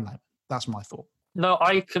rid of Darren Lehman. That's my thought. No,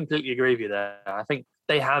 I completely agree with you there. I think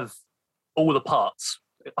they have all the parts,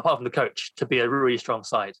 apart from the coach, to be a really strong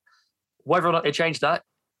side. Whether or not they change that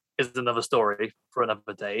is another story for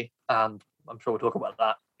another day, and I'm sure we'll talk about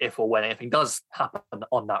that if or when anything does happen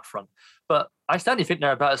on that front. But I certainly think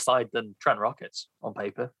they're a better side than Trent Rockets on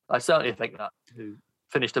paper. I certainly think that, who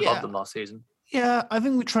finished above them last season. Yeah, I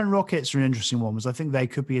think the Trent Rockets are an interesting one, because I think they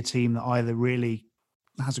could be a team that either really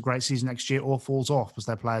has a great season next year or falls off because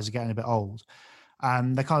their players are getting a bit old.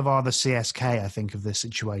 They kind of are the CSK, I think, of this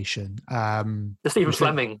situation. The Stephen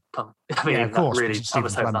Fleming. Of course. Really Stephen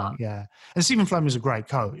Fleming, yeah. And Stephen Fleming is a great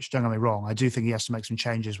coach, don't get me wrong. I do think he has to make some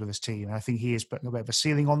changes with his team. And I think he is putting a bit of a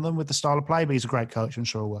ceiling on them with the style of play, but he's a great coach. I'm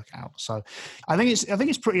sure it'll work out. So I think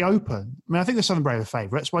it's pretty open. I mean, I think the Southern Brave are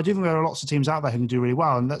favourites, but I do think there are lots of teams out there who can do really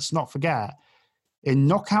well. And let's not forget, in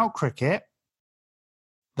knockout cricket,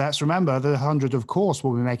 let's remember the 100, of course,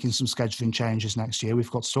 will be making some scheduling changes next year. We've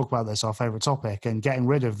got to talk about this, our favourite topic, and getting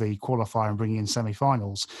rid of the qualifier and bringing in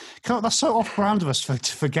semi-finals. That's so off-brand of us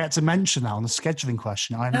to forget to mention that on the scheduling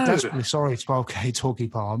question. I'm desperately sorry, 12K Talkie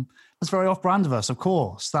Palm. That's very off-brand of us, of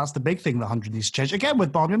course. That's the big thing the 100 needs to change. Again,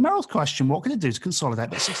 with Barney and Merrill's question, what can it do to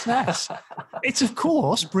consolidate their success? It's, of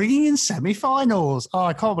course, bringing in semi-finals. Oh,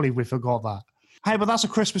 I can't believe we forgot that. Hey, but that's a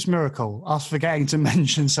Christmas miracle, us forgetting to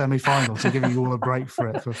mention semi-finals and giving you all a break for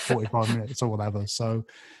it for 45 minutes or whatever. So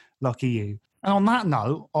lucky you. And on that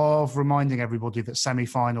note of reminding everybody that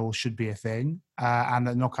semi-finals should be a thing and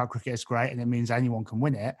that knockout cricket is great and it means anyone can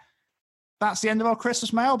win it, that's the end of our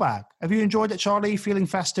Christmas mailbag. Have you enjoyed it, Charlie? Feeling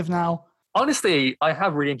festive now? Honestly, I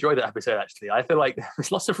have really enjoyed that episode, actually. I feel like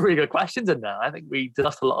there's lots of really good questions in there. I think we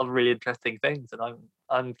discussed a lot of really interesting things, and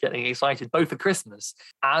I'm getting excited both for Christmas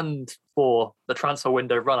and for the transfer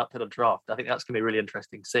window run up to the draft. I think that's going to be really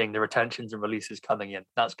interesting, seeing the retentions and releases coming in.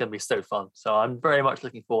 That's going to be so fun. So I'm very much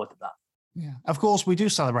looking forward to that. Yeah, of course we do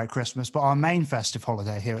celebrate Christmas, but our main festive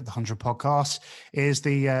holiday here at the 100 Podcast is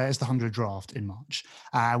the 100 Draft in March.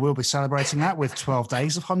 We'll be celebrating that with 12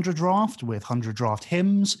 days of 100 Draft, with 100 Draft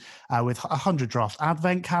hymns, with 100 Draft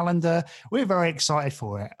Advent calendar. We're very excited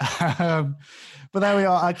for it. But there we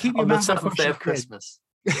are. Keep your on the 7th day of Christmas.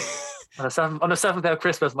 on the 7th day of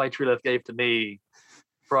Christmas, my true love gave to me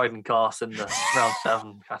Bryden Cast in the round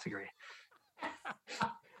 7 category.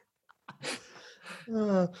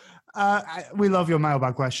 We love your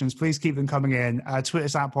mailbag questions. Please keep them coming in. Tweet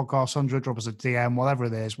us at Podcast100, drop us a DM, whatever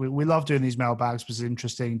it is. We love doing these mailbags because it's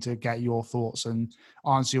interesting to get your thoughts and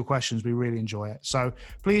answer your questions. We really enjoy it. So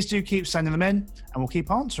please do keep sending them in and we'll keep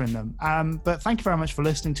answering them. But thank you very much for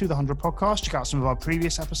listening to the 100 Podcast. Check out some of our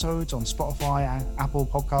previous episodes on Spotify and Apple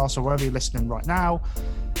Podcasts or wherever you're listening right now.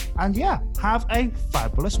 And yeah, have a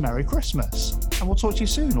fabulous Merry Christmas. And we'll talk to you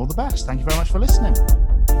soon. All the best. Thank you very much for listening.